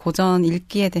놓고 이제 고전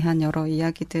읽기에 대한 여러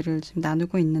이야기들을 지금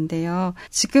나누고 있는데요.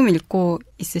 지금 읽고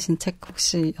있으신 책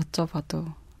혹시 여쭤봐도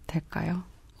될까요?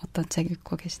 어떤 책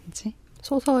읽고 계신지?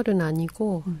 소설은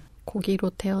아니고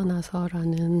고기로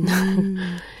태어나서라는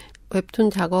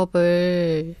웹툰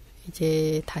작업을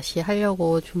이제 다시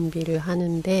하려고 준비를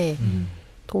하는데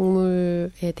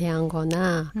동물에 대한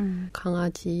거나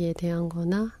강아지에 대한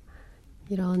거나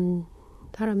이런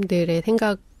사람들의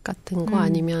생각 같은 거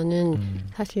아니면은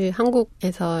사실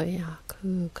한국에서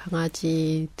그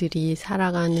강아지들이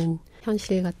살아가는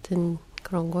현실 같은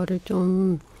그런 거를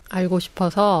좀 알고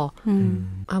싶어서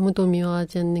아무도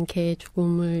미워하지 않는 개의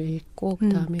죽음을 읽고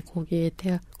그다음에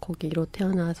고기로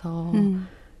태어나서를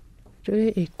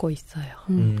읽고 있어요.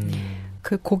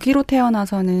 그 고기로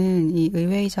태어나서는 이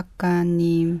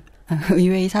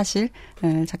의외의사실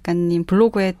작가님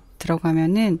블로그에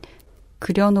들어가면은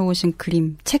그려놓으신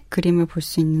책 그림을 볼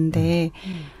수 있는데,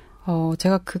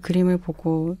 제가 그 그림을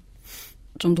보고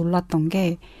좀 놀랐던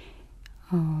게,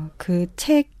 그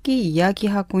책이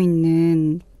이야기하고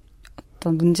있는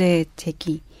어떤 문제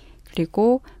제기,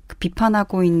 그리고 그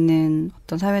비판하고 있는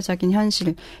어떤 사회적인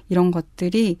현실, 이런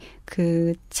것들이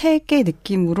그 책의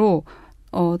느낌으로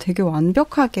되게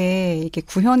완벽하게 이게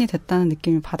구현이 됐다는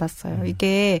느낌을 받았어요.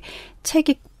 이게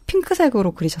책이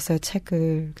핑크색으로 그리셨어요,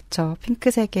 책을. 그쵸.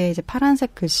 핑크색에 이제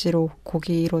파란색 글씨로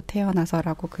고기로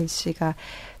태어나서라고 글씨가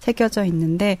새겨져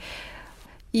있는데,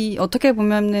 어떻게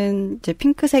보면은 이제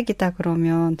핑크색이다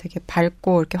그러면 되게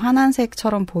밝고 이렇게 환한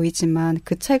색처럼 보이지만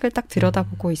그 책을 딱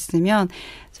들여다보고 있으면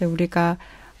이제 우리가,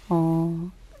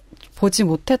 보지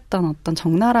못했던 어떤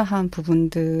적나라한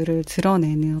부분들을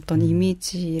드러내는 어떤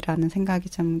이미지라는 생각이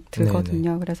좀 들거든요.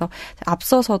 네네. 그래서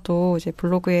앞서서도 이제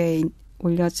블로그에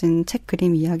올려진 책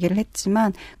그림 이야기를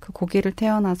했지만 그 고기를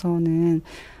태어나서는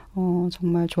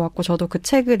정말 좋았고 저도 그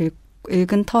책을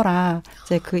읽은 터라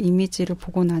이제 그 이미지를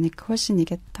보고 나니까 훨씬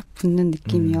이게 딱 붙는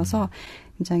느낌이어서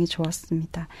굉장히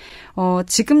좋았습니다.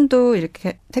 지금도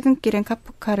이렇게 퇴근길엔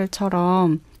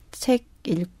카프카를처럼 책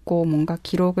읽고 뭔가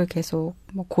기록을 계속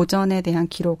뭐 고전에 대한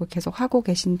기록을 계속 하고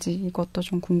계신지 이것도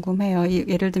좀 궁금해요.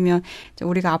 예를 들면 이제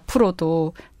우리가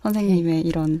앞으로도 선생님의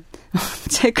이런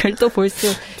책을 또 볼 수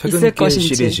있을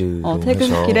것인지. 시리즈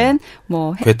퇴근길엔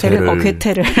뭐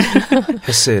괴테를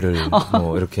헤세를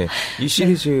뭐 이렇게 이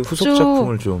시리즈 후속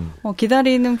작품을 좀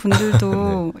기다리는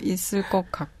분들도 네. 있을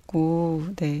것 같고.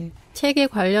 네. 책에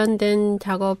관련된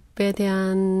작업에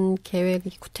대한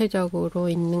계획이 구체적으로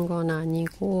있는 건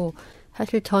아니고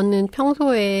사실 저는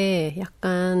평소에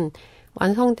약간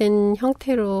완성된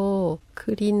형태로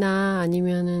글이나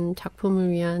아니면은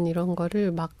작품을 위한 이런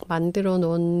거를 막 만들어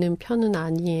놓는 편은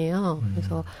아니에요.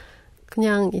 그래서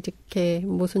그냥 이렇게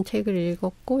무슨 책을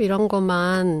읽었고 이런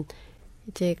것만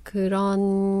이제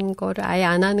그런 거를 아예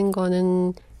안 하는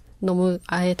거는 너무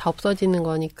아예 다 없어지는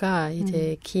거니까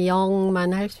이제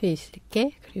기억만 할 수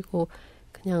있게 그리고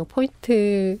그냥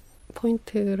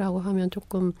포인트라고 하면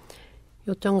조금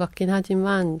요점 같긴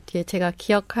하지만 이제 제가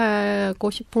기억하고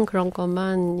싶은 그런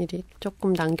것만 이렇게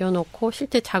조금 남겨놓고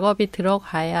실제 작업이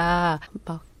들어가야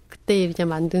막 그때 이제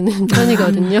만드는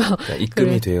편이거든요. 그러니까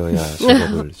입금이 되어야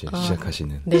작업을 이제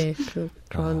시작하시는. 네,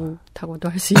 그렇다고도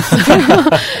할 수 있어요.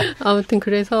 아무튼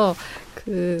그래서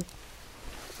그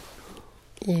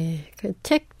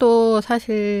책도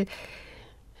사실,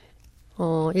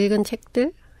 읽은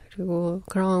책들, 그리고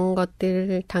그런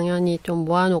것들을 당연히 좀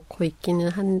모아놓고 있기는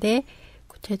한데,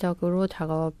 구체적으로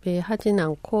작업을 하진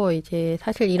않고, 이제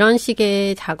사실 이런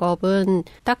식의 작업은,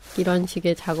 딱 이런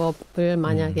식의 작업을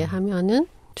만약에 하면은,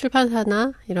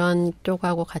 출판사나 이런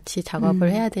쪽하고 같이 작업을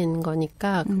해야 되는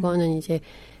거니까, 그거는 이제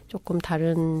조금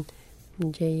다른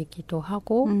문제이기도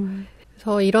하고,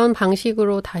 그래서 이런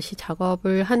방식으로 다시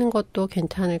작업을 하는 것도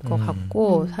괜찮을 것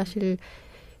같고 사실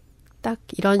딱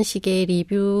이런 식의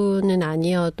리뷰는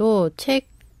아니어도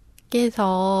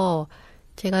책에서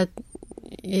제가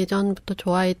예전부터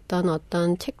좋아했던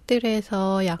어떤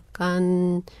책들에서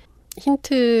약간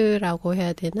힌트라고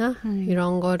해야 되나?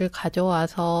 이런 거를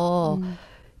가져와서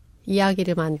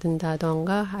이야기를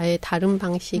만든다던가 아예 다른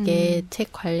방식의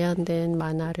책 관련된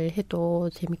만화를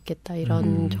해도 재밌겠다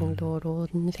이런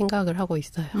정도로는 생각을 하고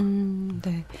있어요.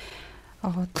 네.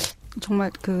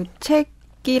 정말 그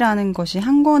책이라는 것이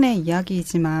한 권의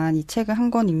이야기이지만 이 책을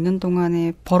한 권 읽는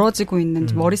동안에 벌어지고 있는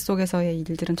머릿속에서의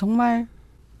일들은 정말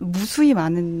무수히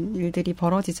많은 일들이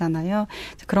벌어지잖아요.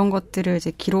 그런 것들을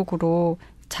이제 기록으로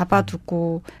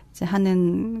잡아두고 이제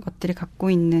하는 것들이 갖고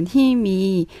있는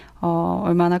힘이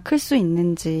얼마나 클 수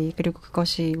있는지 그리고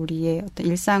그것이 우리의 어떤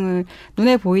일상을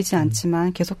눈에 보이지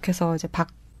않지만 계속해서 이제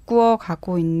바꾸어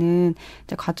가고 있는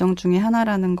이제 과정 중에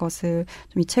하나라는 것을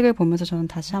좀 이 책을 보면서 저는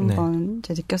다시 한번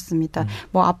이제 느꼈습니다.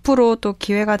 뭐 앞으로 또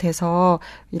기회가 돼서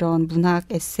이런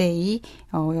문학 에세이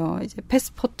이제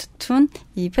패스포트 툰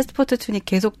이 패스포트 툰이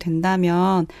계속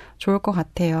된다면 좋을 것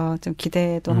같아요. 좀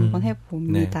기대도 한번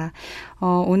해봅니다. 네.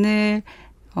 오늘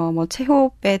뭐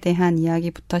체홉에 대한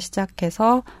이야기부터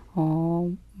시작해서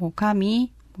뭐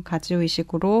카미, 가지오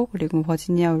이시구로 그리고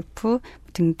버지니아 울프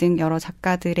등등 여러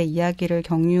작가들의 이야기를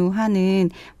경유하는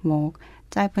뭐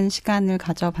짧은 시간을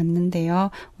가져봤는데요.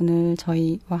 오늘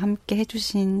저희와 함께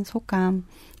해주신 소감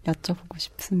여쭤보고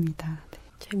싶습니다. 네.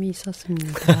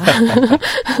 재미있었습니다.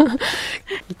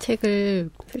 이 책을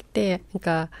쓸 때,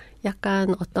 그러니까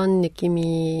약간 어떤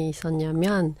느낌이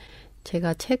있었냐면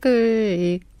제가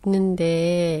책을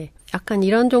읽는데 약간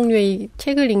이런 종류의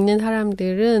책을 읽는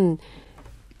사람들은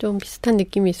좀 비슷한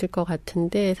느낌이 있을 것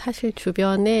같은데 사실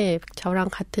주변에 저랑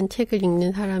같은 책을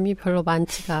읽는 사람이 별로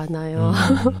많지가 않아요.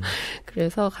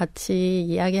 그래서 같이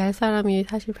이야기할 사람이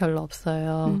사실 별로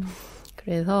없어요.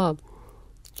 그래서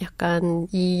약간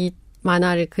이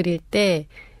만화를 그릴 때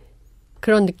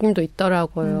그런 느낌도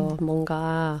있더라고요.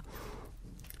 뭔가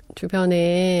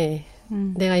주변에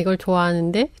내가 이걸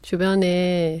좋아하는데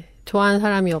주변에 좋아하는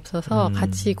사람이 없어서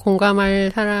같이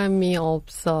공감할 사람이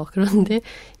없어. 그런데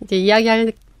이제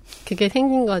이야기할 그게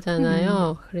생긴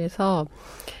거잖아요. 그래서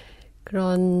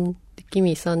그런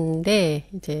느낌이 있었는데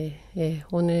이제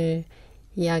오늘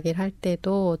이야기를 할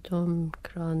때도 좀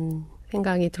그런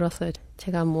생각이 들었어요.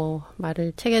 제가 뭐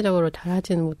말을 체계적으로 잘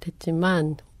하지는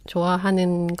못했지만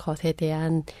좋아하는 것에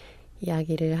대한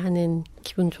이야기를 하는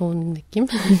기분 좋은 느낌?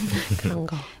 그런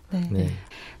거. 네. 네.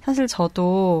 사실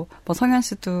저도 뭐 성현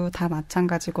씨도 다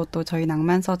마찬가지고 또 저희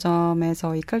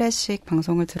낭만서점에서 이 클래식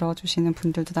방송을 들어주시는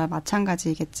분들도 다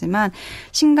마찬가지겠지만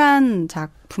신간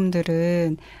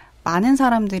작품들은 많은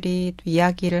사람들이 또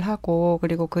이야기를 하고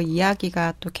그리고 그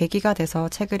이야기가 또 계기가 돼서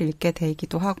책을 읽게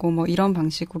되기도 하고 뭐 이런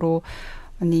방식으로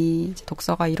이제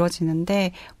독서가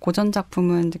이루어지는데 고전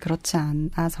작품은 이제 그렇지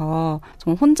않아서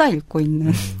정말 혼자 읽고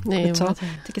있는 네, 그렇죠.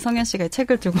 맞아요. 특히 성현 씨가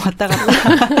책을 들고 왔다 갔다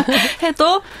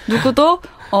해도 누구도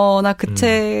나 그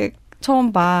책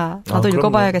처음 봐. 나도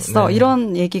읽어봐야겠어. 네.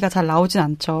 이런 얘기가 잘 나오진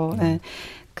않죠. 네.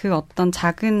 그 어떤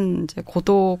작은 이제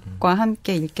고독과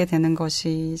함께 읽게 되는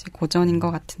것이 이제 고전인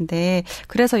것 같은데,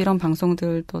 그래서 이런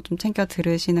방송들도 좀 챙겨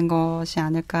들으시는 것이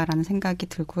아닐까라는 생각이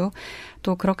들고요.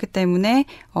 또 그렇기 때문에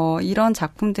이런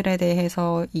작품들에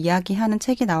대해서 이야기하는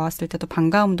책이 나왔을 때도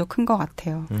반가움도 큰 것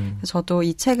같아요. 저도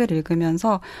이 책을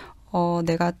읽으면서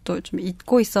내가 또 좀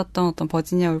잊고 있었던 어떤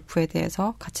버지니아 울프에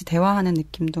대해서 같이 대화하는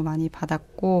느낌도 많이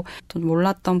받았고, 또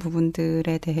몰랐던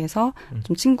부분들에 대해서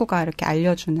좀 친구가 이렇게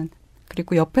알려주는,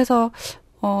 그리고 옆에서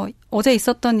어제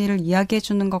있었던 일을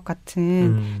이야기해주는 것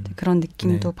같은 그런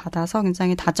느낌도 네. 받아서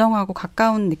굉장히 다정하고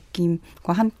가까운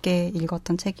느낌과 함께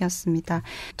읽었던 책이었습니다.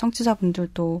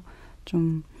 청취자분들도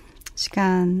좀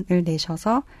시간을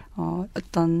내셔서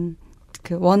어떤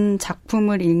그 원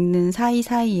작품을 읽는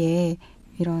사이사이에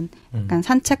이런 약간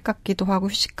산책 같기도 하고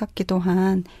휴식 같기도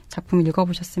한 작품을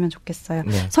읽어보셨으면 좋겠어요.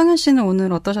 네. 성현 씨는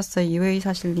오늘 어떠셨어요?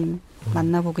 의외의사실님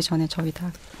만나보기 전에 저희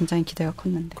다 굉장히 기대가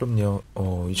컸는데. 그럼요.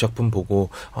 이 작품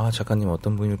보고 작가님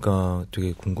어떤 분일까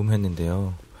되게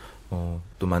궁금했는데요.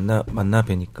 또 만나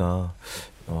뵈니까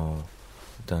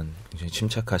일단 굉장히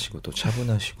침착하시고 또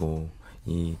차분하시고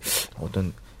이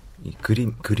어떤 이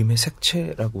그림의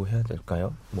색채라고 해야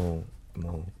될까요?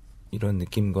 이런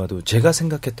느낌과도 제가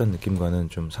생각했던 느낌과는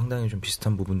좀 상당히 좀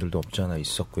비슷한 부분들도 없지 않아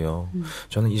있었고요.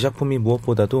 저는 이 작품이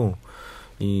무엇보다도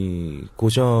이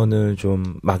고전을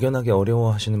좀 막연하게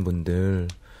어려워하시는 분들,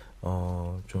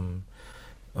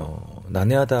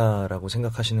 난해하다라고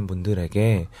생각하시는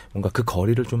분들에게 뭔가 그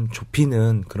거리를 좀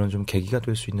좁히는 그런 좀 계기가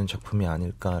될 수 있는 작품이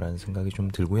아닐까라는 생각이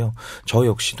좀 들고요. 저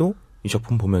역시도 이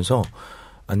작품 보면서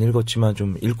안 읽었지만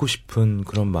좀 읽고 싶은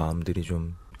그런 마음들이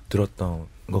좀 들었던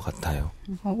것 같아요.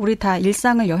 우리 다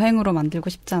일상을 여행으로 만들고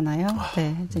싶잖아요.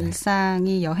 네, 이제 네.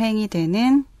 일상이 여행이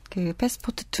되는 그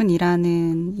패스포트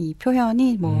툰이라는 이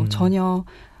표현이 전혀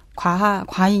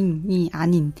과잉이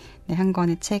아닌 한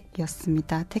권의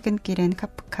책이었습니다. 퇴근길엔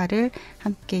카프카를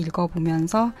함께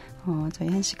읽어보면서 저희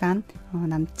 1시간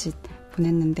남짓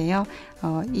보냈는데요.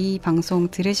 이 방송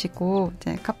들으시고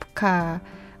이제 카프카와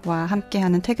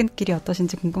함께하는 퇴근길이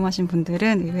어떠신지 궁금하신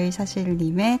분들은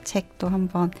의외의사실님의 책도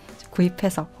한번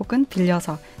구입해서 혹은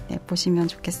빌려서 보시면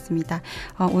좋겠습니다.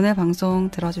 오늘 방송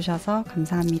들어주셔서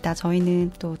감사합니다.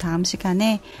 저희는 또 다음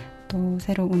시간에 또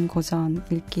새로운 고전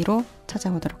읽기로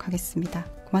찾아오도록 하겠습니다.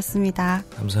 고맙습니다.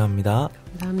 감사합니다.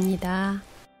 감사합니다.